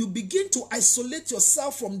 when you begin to isolate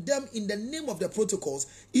yourself from them in the name of the protocols,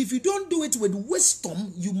 if you don't do it with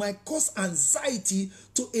wisdom, you might cause anxiety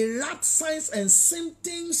to erupt signs and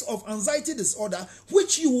symptoms of anxiety disorder,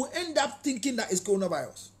 which you will end up thinking that is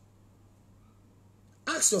coronavirus.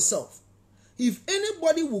 Ask yourself, if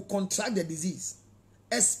anybody will contract the disease,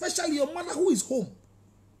 especially your mother who is home,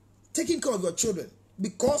 taking care of your children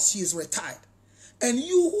because she is retired, and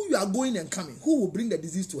you who you are going and coming, who will bring the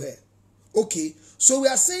disease to her? Okay, so we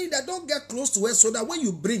are saying that don't get close to her so that when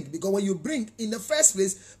you bring, because when you bring in the first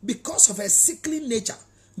place, because of her sickly nature,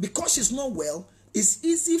 because she's not well, it's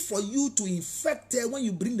easy for you to infect her when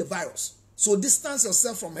you bring the virus. So distance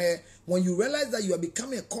yourself from her when you realize that you are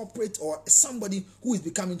becoming a corporate or somebody who is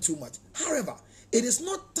becoming too much. However, it is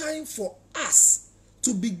not time for us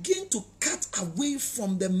to begin to cut away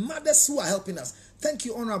from the mothers who are helping us. Thank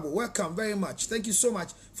you, Honorable. Welcome very much. Thank you so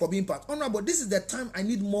much for being part. Honorable, this is the time I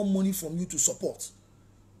need more money from you to support.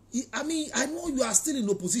 I mean, I know you are still in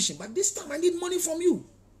opposition, but this time I need money from you.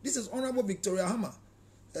 This is Honorable Victoria Hammer,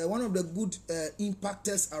 one of the good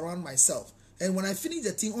impactors around myself. And when I finish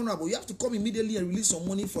the thing, Honorable, you have to come immediately and release some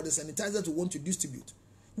money for the sanitizer to want to distribute.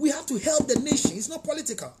 We have to help the nation. It's not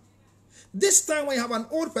political. This time when you have an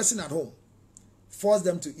old person at home, force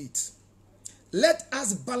them to eat. Let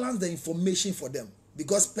us balance the information for them,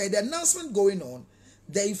 because per the announcement going on,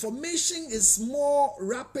 the information is more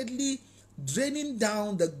rapidly draining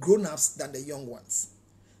down the grown-ups than the young ones.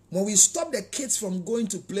 When we stop the kids from going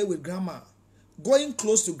to play with grandma, going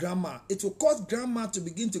close to grandma, it will cause grandma to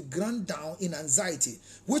begin to grind down in anxiety,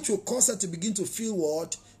 which will cause her to begin to feel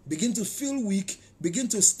what? Begin to feel weak, begin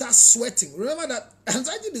to start sweating. Remember that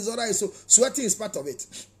anxiety disorder is so sweating is part of it.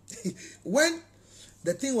 When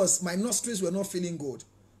the thing was, my nostrils were not feeling good.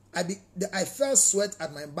 I felt sweat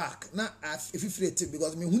at my back. Now, if you feel it,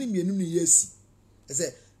 because me, I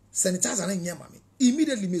said, sanitizer and yamami.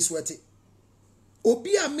 Immediately me sweaty.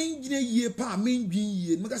 Obi a main ye pa main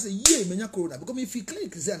ye. Make say ye menya corona because me feel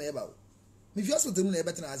clinic is an eba. Me feel hospital no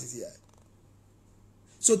better than as here.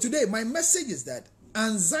 So today my message is that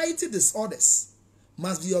anxiety disorders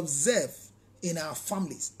must be observed in our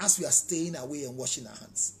families as we are staying away and washing our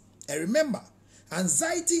hands. And remember,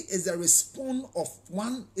 anxiety is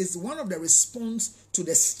one of the response to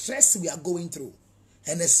the stress we are going through.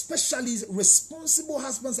 And especially responsible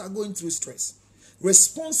husbands are going through stress.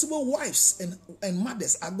 Responsible wives and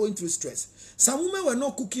mothers are going through stress. Some women were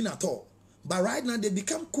not cooking at all, but right now they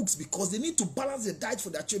become cooks because they need to balance the diet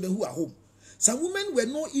for their children who are home. Some women were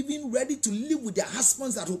not even ready to live with their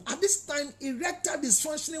husbands at home. At this time, erectile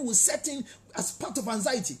dysfunctioning was set in as part of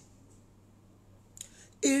anxiety.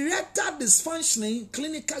 Erectile dysfunctioning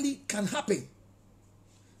clinically can happen.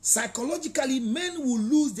 Psychologically, men will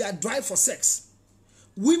lose their drive for sex.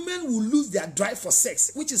 Women will lose their drive for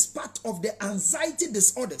sex, which is part of the anxiety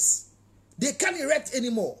disorders. They can't erect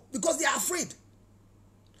anymore because they are afraid.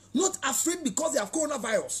 Not afraid because they have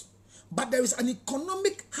coronavirus, but there is an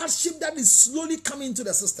economic hardship that is slowly coming into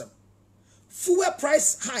the system. Fuel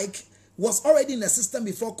price hike was already in the system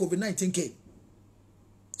before COVID-19 came.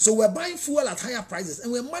 So we're buying fuel at higher prices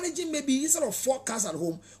and we're managing, maybe instead of 4 cars at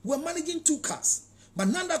home, we're managing 2 cars. But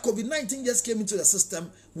now that COVID-19 just came into the system,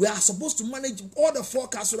 we are supposed to manage all the 4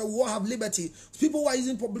 cars so that we all have liberty. People who are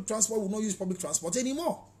using public transport will not use public transport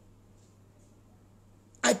anymore.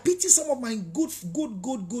 I pity some of my good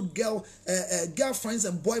girlfriends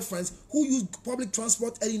and boyfriends who use public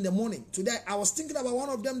transport early in the morning. Today, I was thinking about one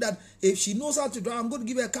of them that if she knows how to drive, I'm going to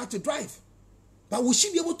give her a car to drive. But will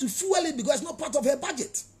she be able to fuel it because it's not part of her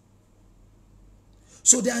budget?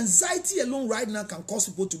 So the anxiety alone right now can cause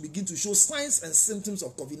people to begin to show signs and symptoms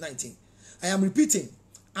of COVID-19. I am repeating,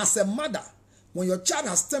 as a mother, when your child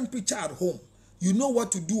has temperature at home, you know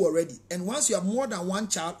what to do already. And once you have more than one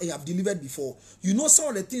child and you have delivered before, you know some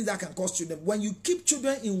of the things that can cause children. When you keep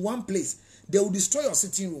children in one place, they will destroy your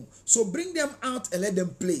sitting room. So bring them out and let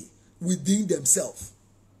them play within themselves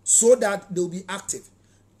so that they will be active.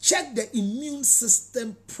 Check the immune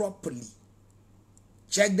system properly.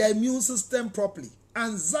 Check the immune system properly.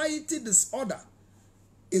 Anxiety disorder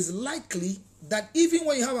is likely that even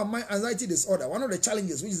when you have an anxiety disorder, one of the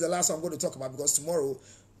challenges, which is the last one I'm going to talk about because tomorrow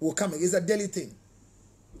will come. It's a daily thing.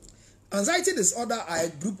 Anxiety disorder are a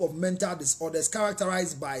group of mental disorders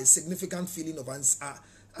characterized by significant feeling of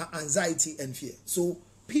anxiety and fear. So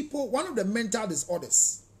people, one of the mental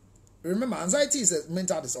disorders, remember, anxiety is a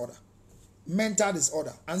mental disorder. Mental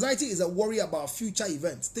disorder. Anxiety is a worry about future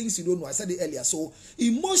events, things you don't know. I said it earlier. So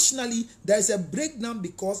emotionally, there is a breakdown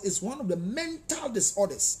because it's one of the mental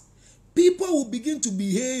disorders. People will begin to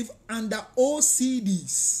behave under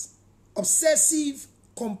OCDs, obsessive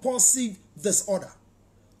compulsive disorder.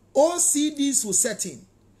 OCDs will set in.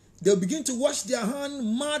 They'll begin to wash their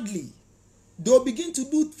hand madly. They'll begin to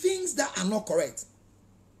do things that are not correct.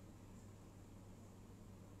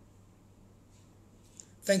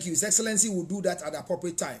 Thank you. His Excellency will do that at the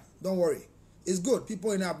appropriate time. Don't worry. It's good.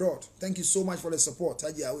 People in abroad, thank you so much for the support.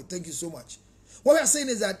 Thank you so much. What we are saying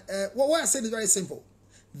is that, what we are saying is very simple.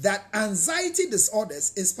 That anxiety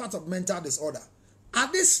disorders is part of mental disorder.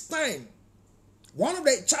 At this time, one of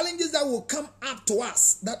the challenges that will come up to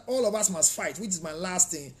us, that all of us must fight, which is my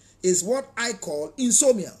last thing, is what I call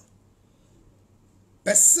insomnia.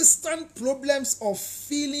 Persistent problems of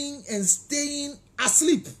feeling and staying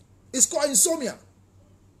asleep. It's called insomnia.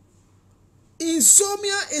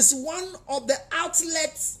 Insomnia is one of the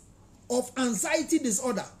outlets of anxiety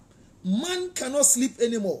disorder. Man cannot sleep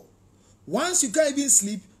anymore. Once you can't even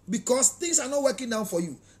sleep because things are not working out for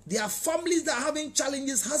you. There are families that are having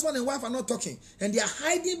challenges. Husband and wife are not talking, and they are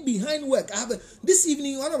hiding behind work. This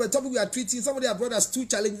evening, one of the topics we are treating, somebody has brought us 2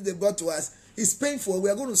 challenges they brought to us. It's painful. We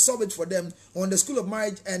are going to solve it for them on the School of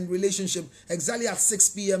Marriage and Relationship exactly at 6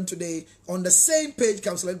 p.m. today on the same page,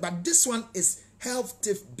 counseling. But this one is health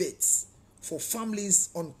tip bits for families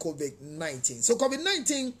on COVID-19. So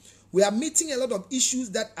COVID-19, we are meeting a lot of issues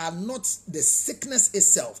that are not the sickness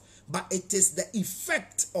itself, but it is the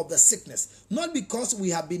effect of the sickness. Not because we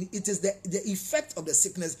have been, it is the effect of the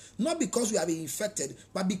sickness, not because we have been infected,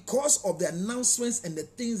 but because of the announcements and the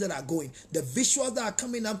things that are going, the visuals that are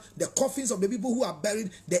coming up, the coffins of the people who are buried,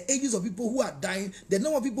 the ages of people who are dying, the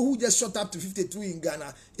number of people who just shot up to 53 in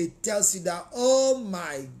Ghana. It tells you that, oh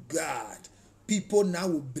my God, people now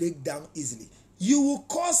will break down easily. You will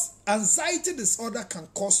cause anxiety disorder, can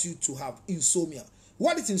cause you to have insomnia.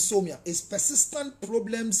 What is insomnia? It's persistent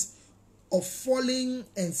problems of falling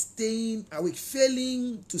and staying awake,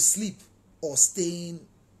 failing to sleep or staying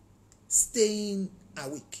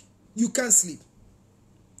awake. You can't sleep.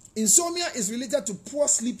 Insomnia is related to poor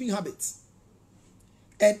sleeping habits.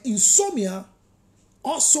 And insomnia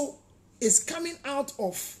also is coming out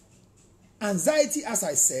of anxiety, as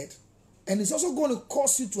I said, and it's also going to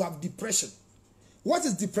cause you to have depression. What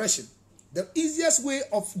is depression? The easiest way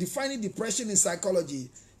of defining depression in psychology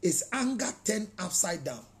is anger turned upside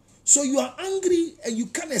down. So you are angry and you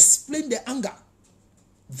can't explain the anger.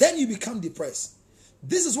 Then you become depressed.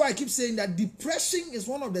 This is why I keep saying that depression is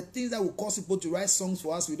one of the things that will cause people to write songs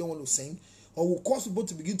for us we don't want to sing, or will cause people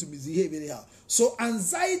to begin to misbehave anyhow. So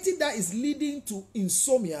anxiety that is leading to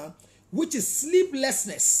insomnia, which is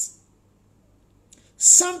sleeplessness.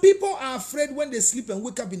 Some people are afraid when they sleep and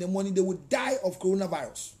wake up in the morning, they will die of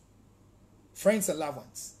coronavirus. Friends and loved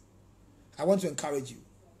ones, I want to encourage you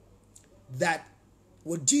that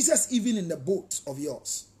with Jesus, even in the boat of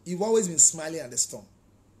yours, you've always been smiling at the storm.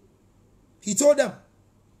 He told them,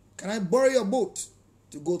 can I borrow your boat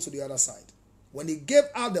to go to the other side? When he gave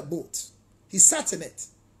out the boat, he sat in it.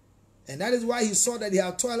 And that is why he saw that he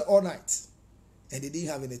had toiled all night and they didn't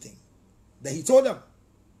have anything. Then he told them,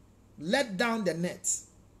 let down the net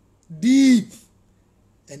deep.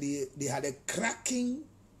 And they had a cracking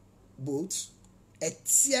boat, a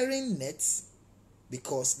tearing net,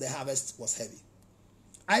 because the harvest was heavy.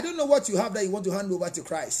 I don't know what you have that you want to hand over to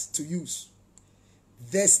Christ to use.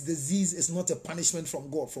 This disease is not a punishment from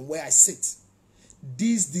God, from where I sit.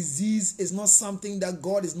 This disease is not something that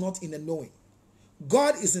God is not in the knowing.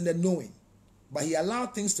 God is in the knowing, but he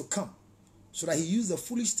allowed things to come so that he used the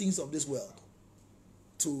foolish things of this world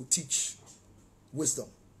to teach wisdom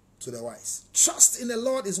to the wise. Trust in the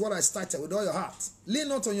Lord is what I started, with all your heart. Lean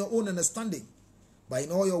not on your own understanding, but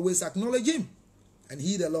in all your ways acknowledge him, and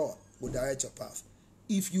he, the Lord, will direct your path.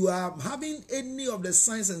 If you are having any of the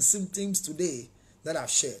signs and symptoms today that I've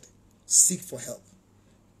shared, seek for help.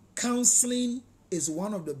 Counseling is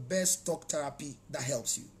one of the best talk therapy that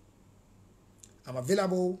helps you. I'm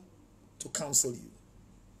available to counsel you.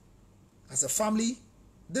 As a family,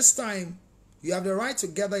 this time you have the right to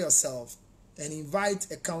gather yourself and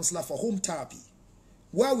invite a counselor for home therapy,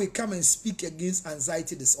 where we come and speak against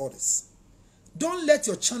anxiety disorders. Don't let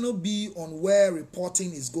your channel be on where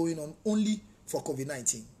reporting is going on only for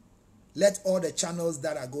COVID-19. Let all the channels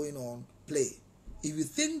that are going on play. If you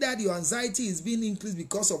think that your anxiety is being increased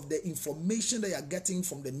because of the information that you are getting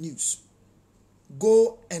from the news,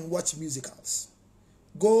 go and watch musicals.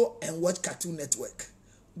 Go and watch Cartoon Network.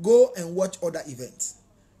 Go and watch other events.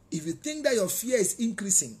 If you think that your fear is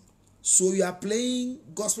increasing, so you are playing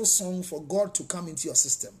gospel song for God to come into your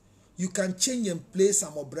system, you can change and play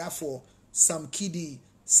some Obrafo, some Kidi,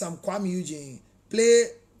 some Kwame Eugene, play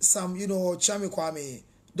some, Chami Kwame.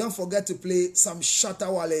 Don't forget to play some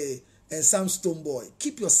Shatawale and some Stoneboy.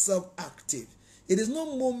 Keep yourself active. It is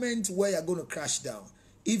no moment where you're going to crash down.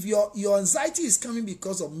 If your anxiety is coming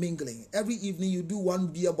because of mingling, every evening you do one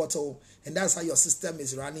beer bottle and that's how your system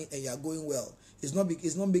is running and you're going well. It's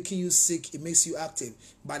not making you sick, it makes you active.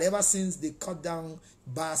 But ever since they cut down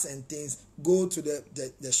bars and things, go to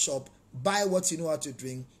the shop, buy what you know how to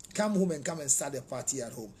drink, come home and start a party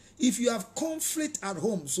at home. If you have conflict at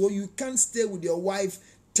home, so you can't stay with your wife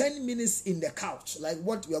 10 minutes in the couch, like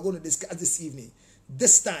what we are going to discuss this evening,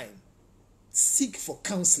 this time, seek for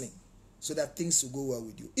counseling so that things will go well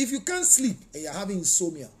with you. If you can't sleep and you're having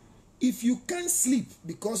insomnia, if you can't sleep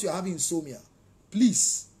because you're having insomnia,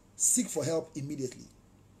 please seek for help immediately.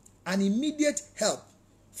 An immediate help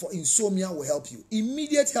for insomnia will help you.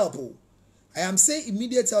 Immediate help. I am saying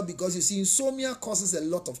immediate help because you see, insomnia causes a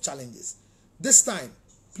lot of challenges. This time,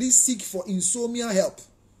 please seek for insomnia help.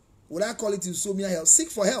 Would I call it insomnia help? Seek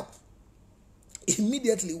for help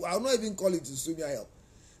immediately. I will not even call it insomnia help.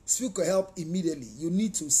 Seek for help immediately. You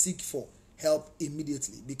need to seek for help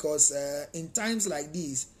immediately because in times like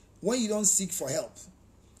these, when you don't seek for help,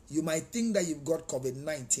 you might think that you've got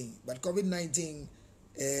COVID-19, but COVID-19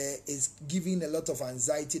 is giving a lot of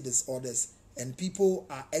anxiety disorders, and people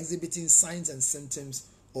are exhibiting signs and symptoms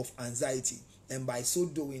of anxiety. And by so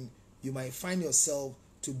doing, you might find yourself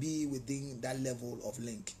to be within that level of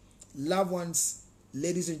link. Loved ones,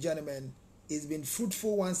 ladies and gentlemen, it's been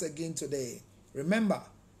fruitful once again today. Remember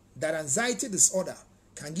that anxiety disorder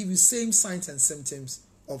can give you same signs and symptoms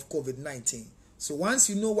of COVID-19. So once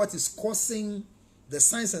you know what is causing the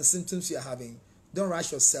signs and symptoms you're having, don't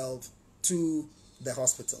rush yourself to the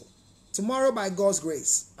hospital. Tomorrow, by God's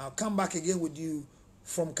grace, I'll come back again with you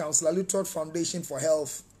from Counselor Lutterodt Foundation for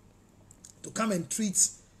Health to come and treat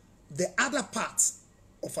the other parts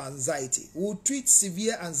of anxiety. We'll treat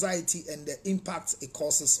severe anxiety and the impact it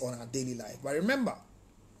causes on our daily life. But remember,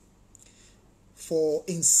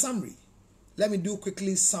 in summary, let me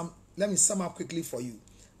sum up quickly for you.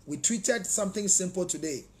 We treated something simple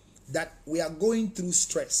today, that we are going through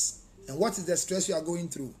stress. And what is the stress we are going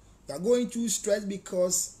through? We are going through stress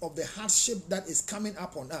because of the hardship that is coming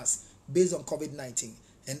up on us based on COVID-19.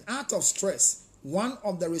 And out of stress, one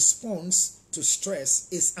of the response to stress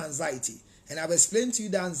is anxiety. And I've explained to you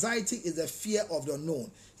that anxiety is the fear of the unknown.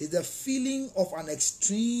 It's the feeling of an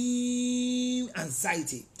extreme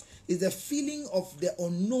anxiety. It's the feeling of the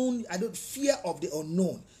unknown, fear of the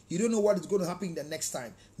unknown. You don't know what is going to happen the next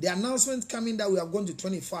time. The announcement coming that we are going to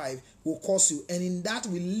 25 will cause you, and in that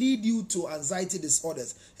will lead you to anxiety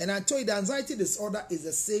disorders. And I told you the anxiety disorder is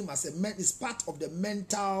the same as it's part of the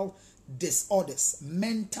mental disorders.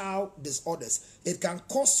 Mental disorders. It can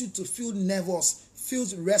cause you to feel nervous, feel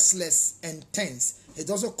restless and tense. It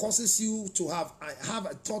also causes you to have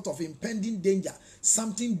a thought of impending danger.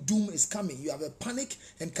 Something doom is coming. You have a panic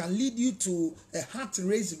and can lead you to a heart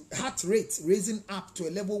rate raising up to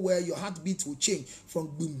a level where your heartbeat will change from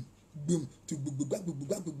boom, boom to boom, boom, boom, boom,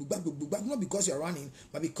 boom, boom, boom, boom, boom, not because you're running,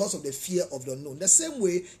 but because of the fear of the unknown. The same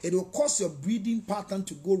way, it will cause your breathing pattern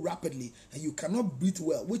to go rapidly and you cannot breathe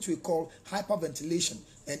well, which we call hyperventilation.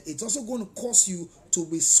 And it's also going to cause you to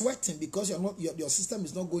be sweating because your system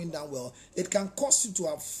is not going down well. It can cause you to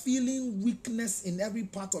have feeling weakness in every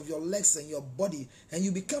part of your legs and your body, and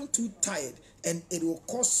you become too tired, and it will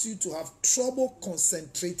cause you to have trouble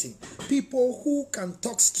concentrating. People who can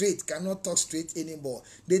talk straight cannot talk straight anymore.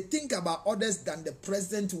 They think about others than the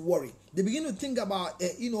present worry. They begin to think about,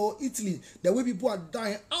 Italy, the way people are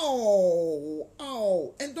dying.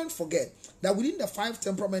 And don't forget that within the 5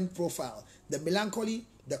 temperament profile, the melancholy,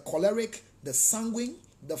 the choleric, the sanguine,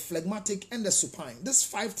 the phlegmatic, and the supine. This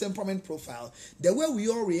 5 temperament profile, the way we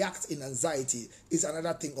all react in anxiety is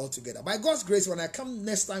another thing altogether. By God's grace, when I come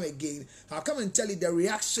next time again, I'll come and tell you the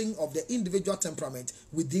reaction of the individual temperament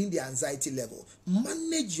within the anxiety level.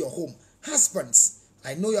 Manage your home. Husbands,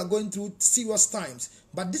 I know you are going through serious times,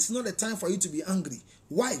 but this is not the time for you to be angry.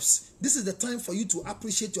 Wives, this is the time for you to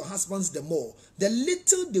appreciate your husbands the more. The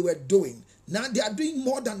little they were doing, now they are doing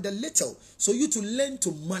more than the little. So you to learn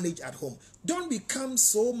to manage at home. Don't become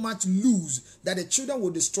so much loose that the children will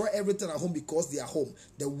destroy everything at home because they are home.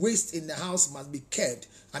 The waste in the house must be curbed.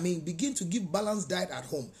 Begin to give balanced diet at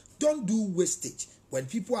home. Don't do wastage. When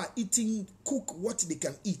people are eating, cook what they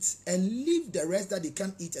can eat and leave the rest that they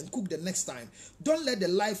can't eat and cook the next time. Don't let the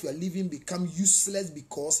life you are living become useless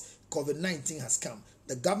because COVID-19 has come.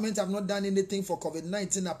 The government have not done anything for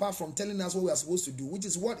COVID-19 apart from telling us what we are supposed to do, which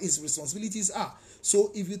is what its responsibilities are.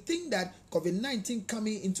 So if you think that COVID-19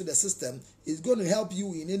 coming into the system is going to help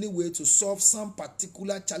you in any way to solve some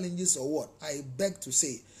particular challenges or what, I beg to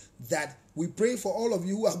say that we pray for all of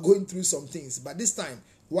you who are going through some things. But this time,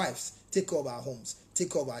 wives, take care of our homes,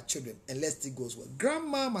 take care of our children, and let's see goes well.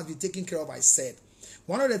 Grandma must be taken care of, I said.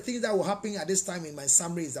 One of the things that will happen at this time in my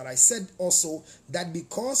summary is that I said also that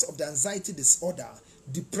because of the anxiety disorder,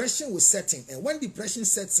 depression will set in. And when depression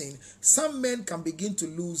sets in, some men can begin to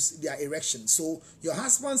lose their erection. So your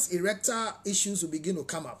husband's erectile issues will begin to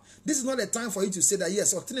come up. This is not a time for you to say that,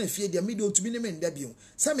 yes, or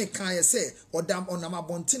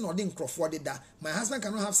my husband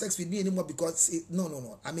cannot have sex with me anymore because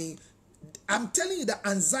no. I mean, I'm telling you that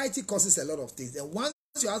anxiety causes a lot of things. And once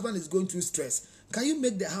your husband is going through stress, can you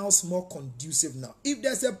make the house more conducive now? If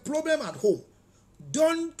there's a problem at home,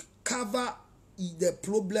 don't cover the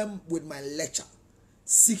problem with my lecture.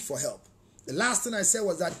 Seek for help. The last thing I said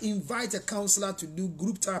was that invite a counselor to do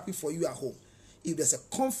group therapy for you at home. If there's a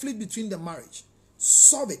conflict between the marriage,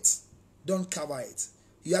 solve it. Don't cover it.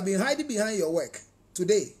 You have been hiding behind your work.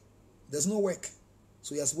 Today, there's no work.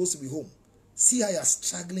 So you're supposed to be home. See how you're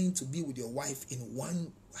struggling to be with your wife in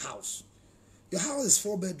one house. Your house is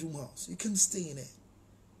 4-bedroom house. You can't stay in it.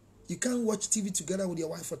 You can't watch TV together with your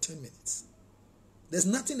wife for 10 minutes. There's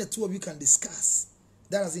nothing the two of you can discuss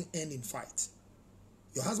that doesn't end in fight.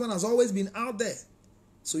 Your husband has always been out there.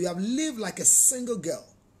 So you have lived like a single girl.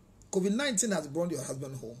 COVID-19 has brought your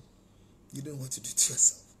husband home. You don't know what to do to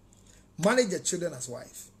yourself. Manage your children as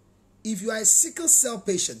wife. If you are a sickle cell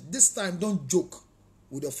patient, this time don't joke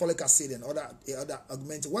with your folic acid and other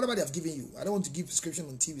augmented, whatever they have given you. I don't want to give prescription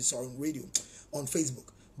on TV or on radio, on Facebook.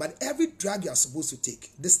 But every drug you are supposed to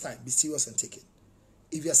take, this time, be serious and take it.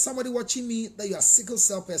 If you are somebody watching me that you are a sickle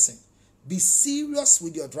cell person, be serious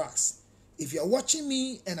with your drugs. If you are watching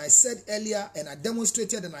me and I said earlier and I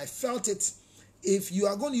demonstrated and I felt it, if you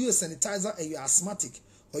are going to use a sanitizer and you are asthmatic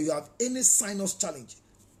or you have any sinus challenge,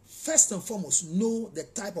 first and foremost, know the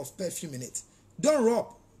type of perfume in it. Don't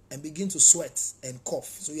rub and begin to sweat and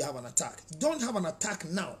cough so you have an attack. Don't have an attack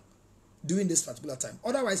now during this particular time.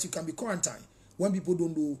 Otherwise, you can be quarantined when people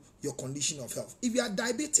don't know your condition of health. If you are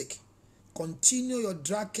diabetic, continue your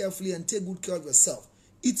drug carefully and take good care of yourself.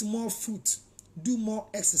 Eat more fruit. Do more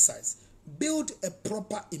exercise. Build a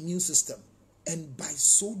proper immune system. And by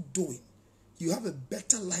so doing, you have a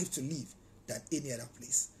better life to live than any other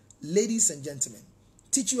place. Ladies and gentlemen,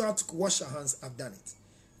 teach you how to wash your hands. I've done it.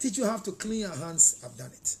 Teach you how to clean your hands. I've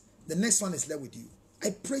done it. The next one is left with you.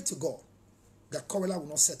 I pray to God that cholera will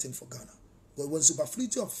not set in for Ghana. But when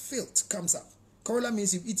superfluity of filth comes up, cholera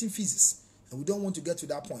means you've eaten feces. And we don't want to get to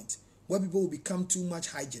that point where people will become too much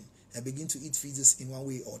hygiene and begin to eat feces in one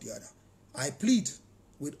way or the other. I plead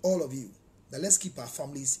with all of you that let's keep our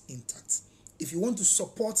families intact. If you want to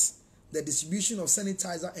support the distribution of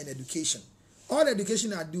sanitizer and education, all the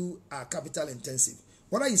education I do are capital intensive.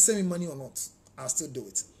 Whether you send me money or not, I'll still do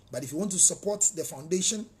it. But if you want to support the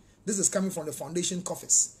foundation, this is coming from the foundation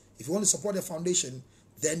coffers. If you want to support the foundation,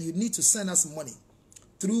 then you need to send us money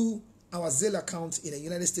through our Zelle account in the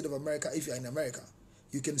United States of America. If you're in America,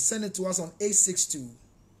 you can send it to us on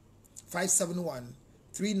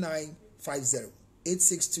 862-571-3950.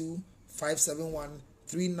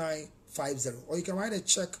 862-571-3950. Or you can write a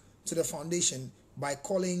check to the foundation by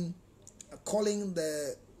calling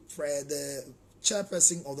the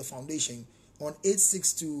chairperson of the foundation on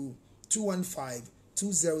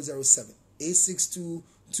 862-215-2007.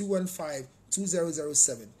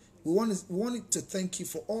 862-215-2007. We want to thank you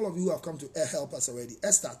for all of you who have come to help us already.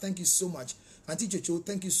 Esther, thank you so much. Auntie Chocho,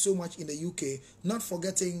 thank you so much in the UK. Not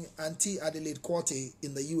forgetting Auntie Adelaide Quarte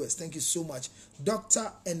in the US. Thank you so much.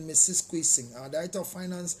 Dr. and Mrs. Quising, our Director of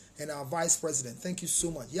Finance and our Vice President. Thank you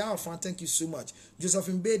so much. Yao Fan, thank you so much.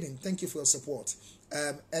 Josephine Baden, thank you for your support.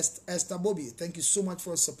 Esther Bobby, thank you so much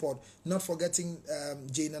for your support. Not forgetting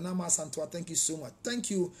Jane Anama Santua, thank you so much.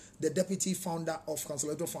 Thank you, the Deputy Founder of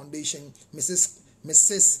Consolidated Foundation, Mrs.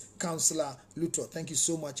 Councillor Lutterodt, thank you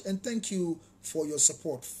so much. And thank you for your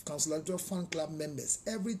support, Consolidated Fan Club members.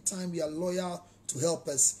 Every time you are loyal to help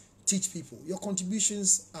us teach people, your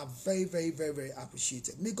contributions are very, very, very, very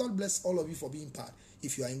appreciated. May God bless all of you for being part.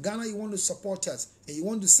 If you are in Ghana, you want to support us, and you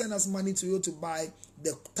want to send us money to you to buy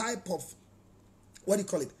the type of,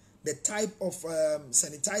 the type of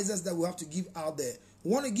sanitizers that we have to give out there.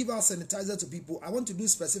 We want to give out sanitizer to people. I want to do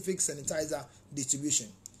specific sanitizer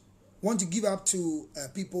distribution. Want to give up to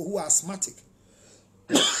people who are asthmatic.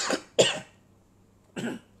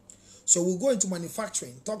 So we'll go into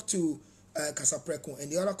manufacturing, talk to Kasapreko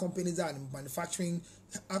and the other companies that are manufacturing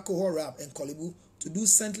alcohol wrap and Kolibu to do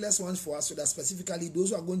scentless ones for us, so that specifically those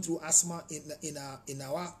who are going through asthma in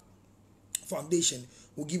our foundation,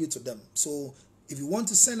 we'll give it to them. So if you want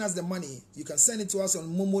to send us the money, you can send it to us on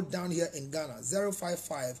Momo down here in Ghana,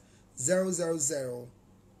 055 000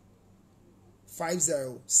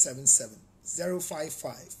 5077,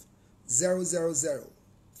 055 000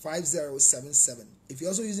 5077. If you're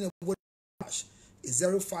also using a cash, it's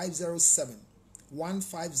 0507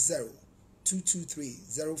 150 223,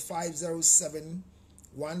 0507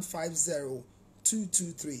 150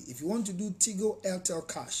 223. If you want to do Tigo Airtel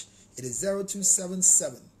Cash, it is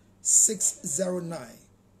 0277 609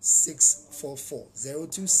 644,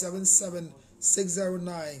 0277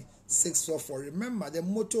 609 644. Remember, the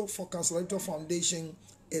motto for Consolidator Foundation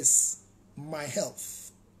is my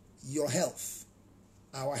health, your health,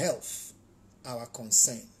 our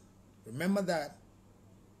concern. Remember that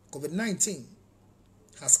COVID-19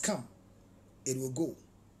 has come, it will go,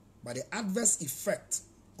 but the adverse effect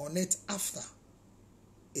on it after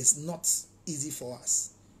is not easy for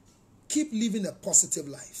us. Keep living a positive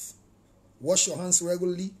life. Wash your hands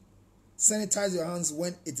regularly. Sanitize your hands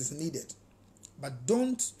when it is needed. But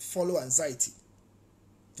don't follow anxiety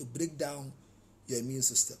to break down your immune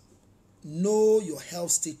system. Know your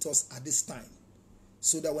health status at this time,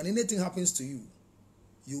 so that when anything happens to you,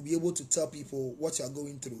 you'll be able to tell people what you are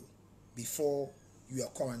going through before you are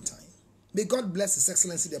quarantined. May God bless His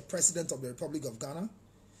Excellency, the President of the Republic of Ghana.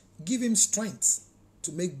 Give him strength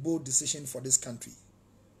to make bold decisions for this country.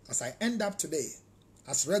 As I end up today,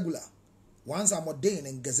 as regular, once I'm ordained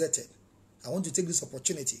and gazetted, I want to take this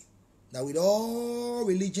opportunity that with all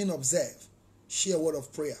religion observed, share a word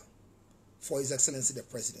of prayer for His Excellency the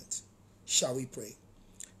President. Shall we pray?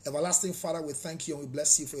 Everlasting Father, we thank you and we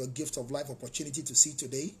bless you for your gift of life opportunity to see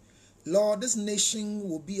today. Lord, this nation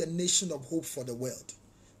will be a nation of hope for the world.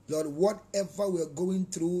 Lord, whatever we are going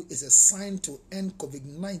through is a sign to end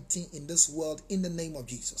COVID-19 in this world in the name of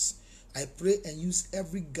Jesus. I pray and use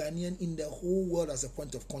every Ghanaian in the whole world as a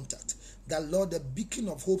point of contact. That, Lord, the beacon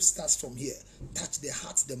of hope starts from here. Touch the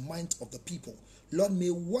hearts, the mind of the people. Lord, may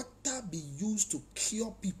water be used to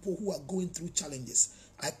cure people who are going through challenges.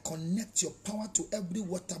 I connect your power to every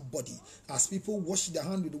water body. As people wash their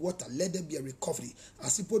hand with water, let there be a recovery.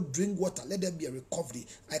 As people drink water, let there be a recovery.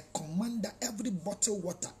 I command that every bottled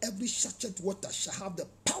water, every sachet water shall have the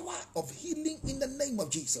power of healing in the name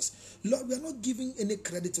of Jesus. Lord, we are not giving any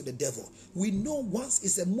credit to the devil. We know once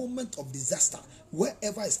it's a moment of disaster,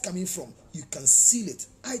 wherever it's coming from, you can seal it.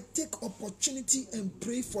 I take opportunity and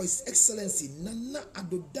pray for His Excellency Nana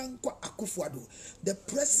Addo Dankwa Akufo-Addo, the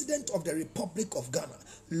President of the Republic of Ghana.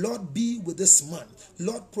 Lord, be with this man.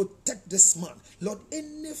 Lord, protect this man. Lord,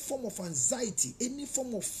 any form of anxiety, any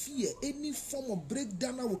form of fear, any form of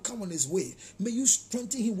breakdown that will come on his way, may you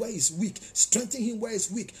strengthen him where he's weak. Strengthen him where he's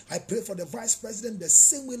weak. I pray for the Vice President the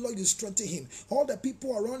same way, Lord, you strengthen him. All the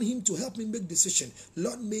people around him to help him make decision.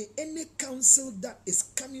 Lord, may any counsel that is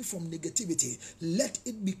coming from negativity, let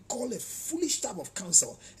it be called a foolish type of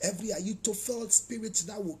counsel. Every Ahithophel spirit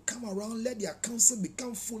that will come around, let their counsel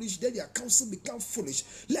become foolish. Let their counsel become foolish.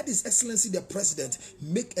 Let His Excellency the President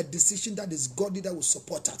make a decision that is godly, that will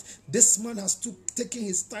support that. This man has taken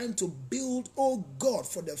his time to build, oh God,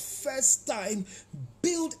 for the first time,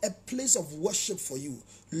 build a place of worship for you.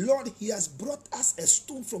 Lord, He has brought us a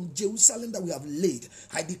stone from Jerusalem that we have laid.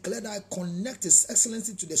 I declare that I connect His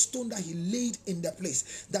Excellency to the stone that He laid in the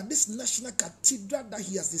place. That this national cathedral that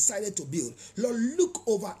He has decided to build, Lord, look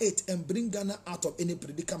over it and bring Ghana out of any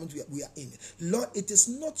predicament we are in. Lord, it is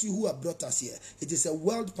not you who have brought us here. It is a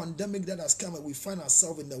world pandemic that has come and we find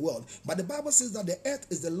ourselves in the world. But the Bible says that the earth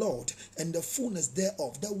is the Lord and the fullness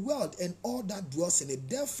thereof, the world and all that dwells in it.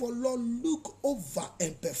 Therefore, Lord, look over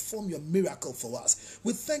and perform your miracle for us.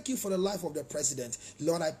 We thank you for the life of the President.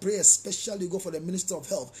 Lord, I pray especially go for the Minister of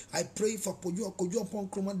Health. I pray for Kojo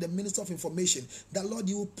Nkrumah, the Minister of Information, that Lord,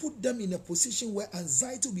 you will put them in a position where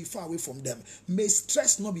anxiety will be far away from them. May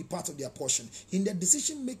stress not be part of their portion. In the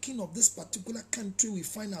decision making of this particular country, we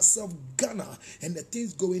find ourselves, Ghana, and the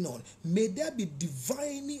things going on. May there be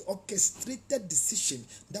divinely orchestrated decision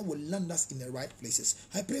that will land us in the right places.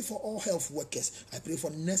 I pray for all health workers. I pray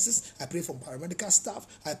for nurses. I pray for paramedical staff.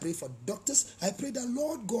 I pray for doctors. I pray that,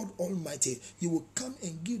 Lord God Almighty, you will come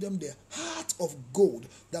and give them the heart of gold.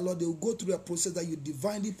 That, Lord, they will go through a process that you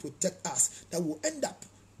divinely protect us, that will end up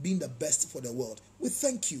being the best for the world. We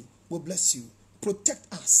thank you. We bless you.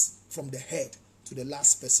 Protect us from the head to the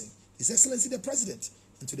last person. His Excellency the President,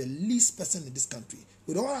 and to the least person in this country.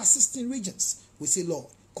 With all our 16 regions, we say, Lord,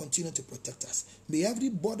 continue to protect us. May every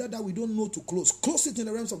border that we don't know to close it in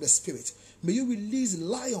the realms of the spirit. May you release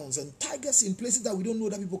lions and tigers in places that we don't know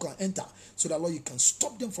that people can enter, so that, Lord, you can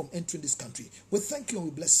stop them from entering this country. We thank you and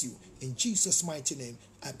we bless you. In Jesus' mighty name,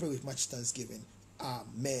 I pray with much thanksgiving.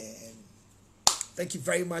 Amen. Thank you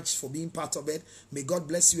very much for being part of it. May God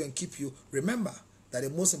bless you and keep you. Remember that the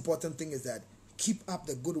most important thing is that keep up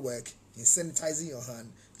the good work in sanitizing your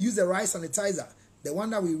hand. Use the right sanitizer, the one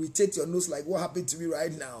that will irritate your nose like what happened to me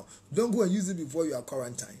right now. Don't go and use it before you are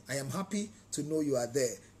quarantined. I am happy to know you are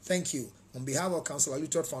there. Thank you. On behalf of Counselor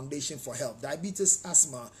Lutterodt Foundation for Help, Diabetes,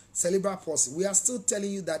 Asthma, Cerebral Palsy, we are still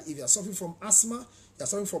telling you that if you are suffering from asthma, you are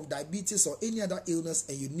suffering from diabetes or any other illness,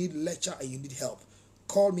 and you need lecture and you need help,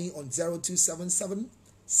 call me on 0277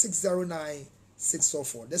 609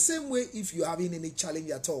 644. The same way, if you're having any challenge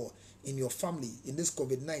at all in your family in this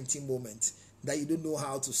COVID-19 moment that you don't know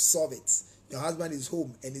how to solve it, your husband is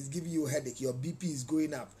home and is giving you a headache, your BP is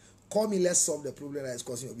going up, call me. Let's solve the problem that is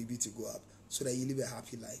causing your BP to go up so that you live a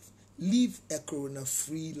happy life. Live a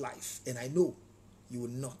corona-free life, and I know you will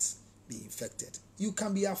not be infected. You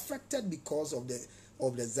can be affected because of the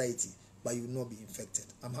anxiety, but you will not be infected.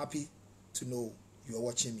 I'm happy to know you are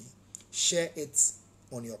watching me. Share it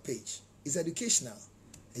on your page. It's educational,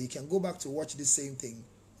 and you can go back to watch the same thing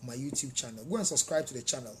on my YouTube channel. Go and subscribe to the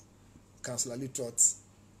channel, Counselor Lutterodt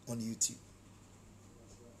on YouTube.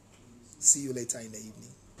 See you later in the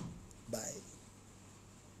evening. Bye.